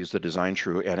do is they use the Design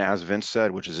True. And as Vince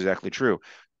said, which is exactly true,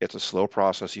 it's a slow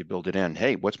process. You build it in.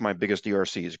 Hey, what's my biggest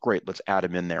DRCs? Great, let's add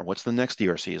them in there. What's the next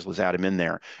DRCs? Let's add them in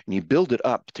there. And you build it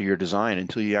up to your design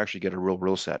until you actually get a real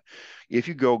rule set. If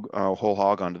you go whole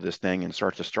hog onto this thing and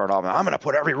start off, I'm going to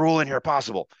put every rule in here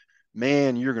possible,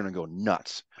 man, you're going to go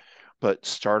nuts. But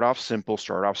start off simple,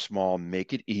 start off small,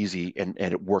 make it easy, and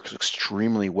it works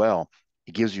extremely well.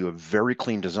 It gives you a very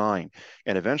clean design.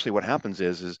 And eventually what happens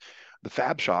is the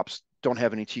fab shops don't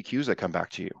have any TQs that come back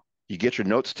to you. You get your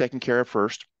notes taken care of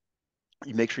first.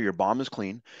 You make sure your BOM is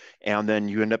clean, and then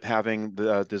you end up having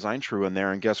the Design True in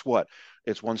there. And guess what?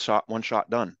 It's one shot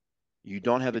done. You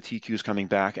don't have the TQs coming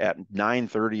back at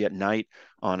 9:30 at night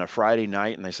on a Friday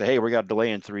night, and they say, "Hey, we got a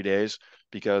delay in 3 days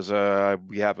because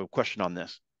we have a question on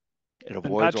this." It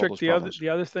avoids Patrick, all those problems. the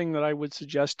other thing that I would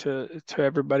suggest to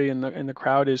everybody in the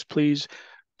crowd is, please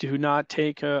do not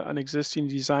take an existing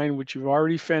design which you've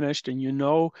already finished and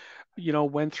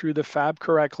went through the fab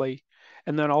correctly,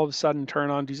 and then all of a sudden turn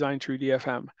on Design True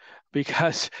DFM,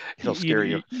 because it'll scare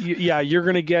you.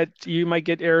 You might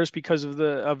get errors because of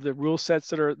the rule sets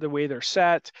that are the way they're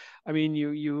set. I mean,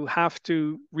 you have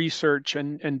to research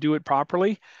and do it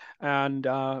properly, and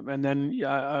then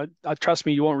trust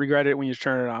me, you won't regret it when you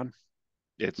turn it on.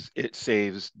 It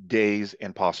saves days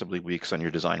and possibly weeks on your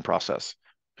design process.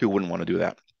 Who wouldn't want to do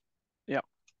that? Yeah.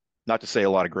 Not to say a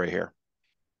lot of gray hair.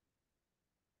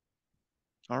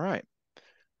 All right.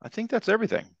 I think that's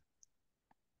everything.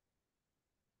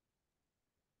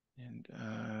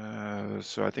 And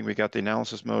so I think we got the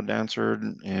analysis mode answered,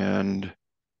 and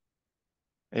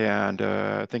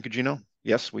thank you, Gino.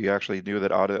 Yes, we actually do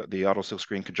the auto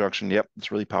silkscreen conjunction. Yep,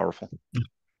 it's really powerful.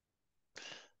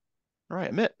 All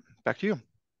right, Amit, back to you.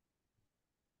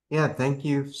 Yeah, thank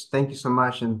you so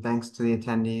much, and thanks to the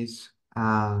attendees.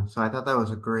 So I thought that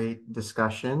was a great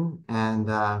discussion, and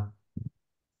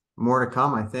more to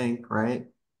come, I think, right?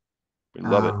 We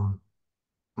love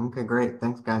it. Okay, great.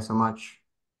 Thanks, guys, so much.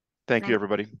 Thank you,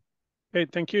 everybody. Hey,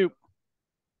 thank you.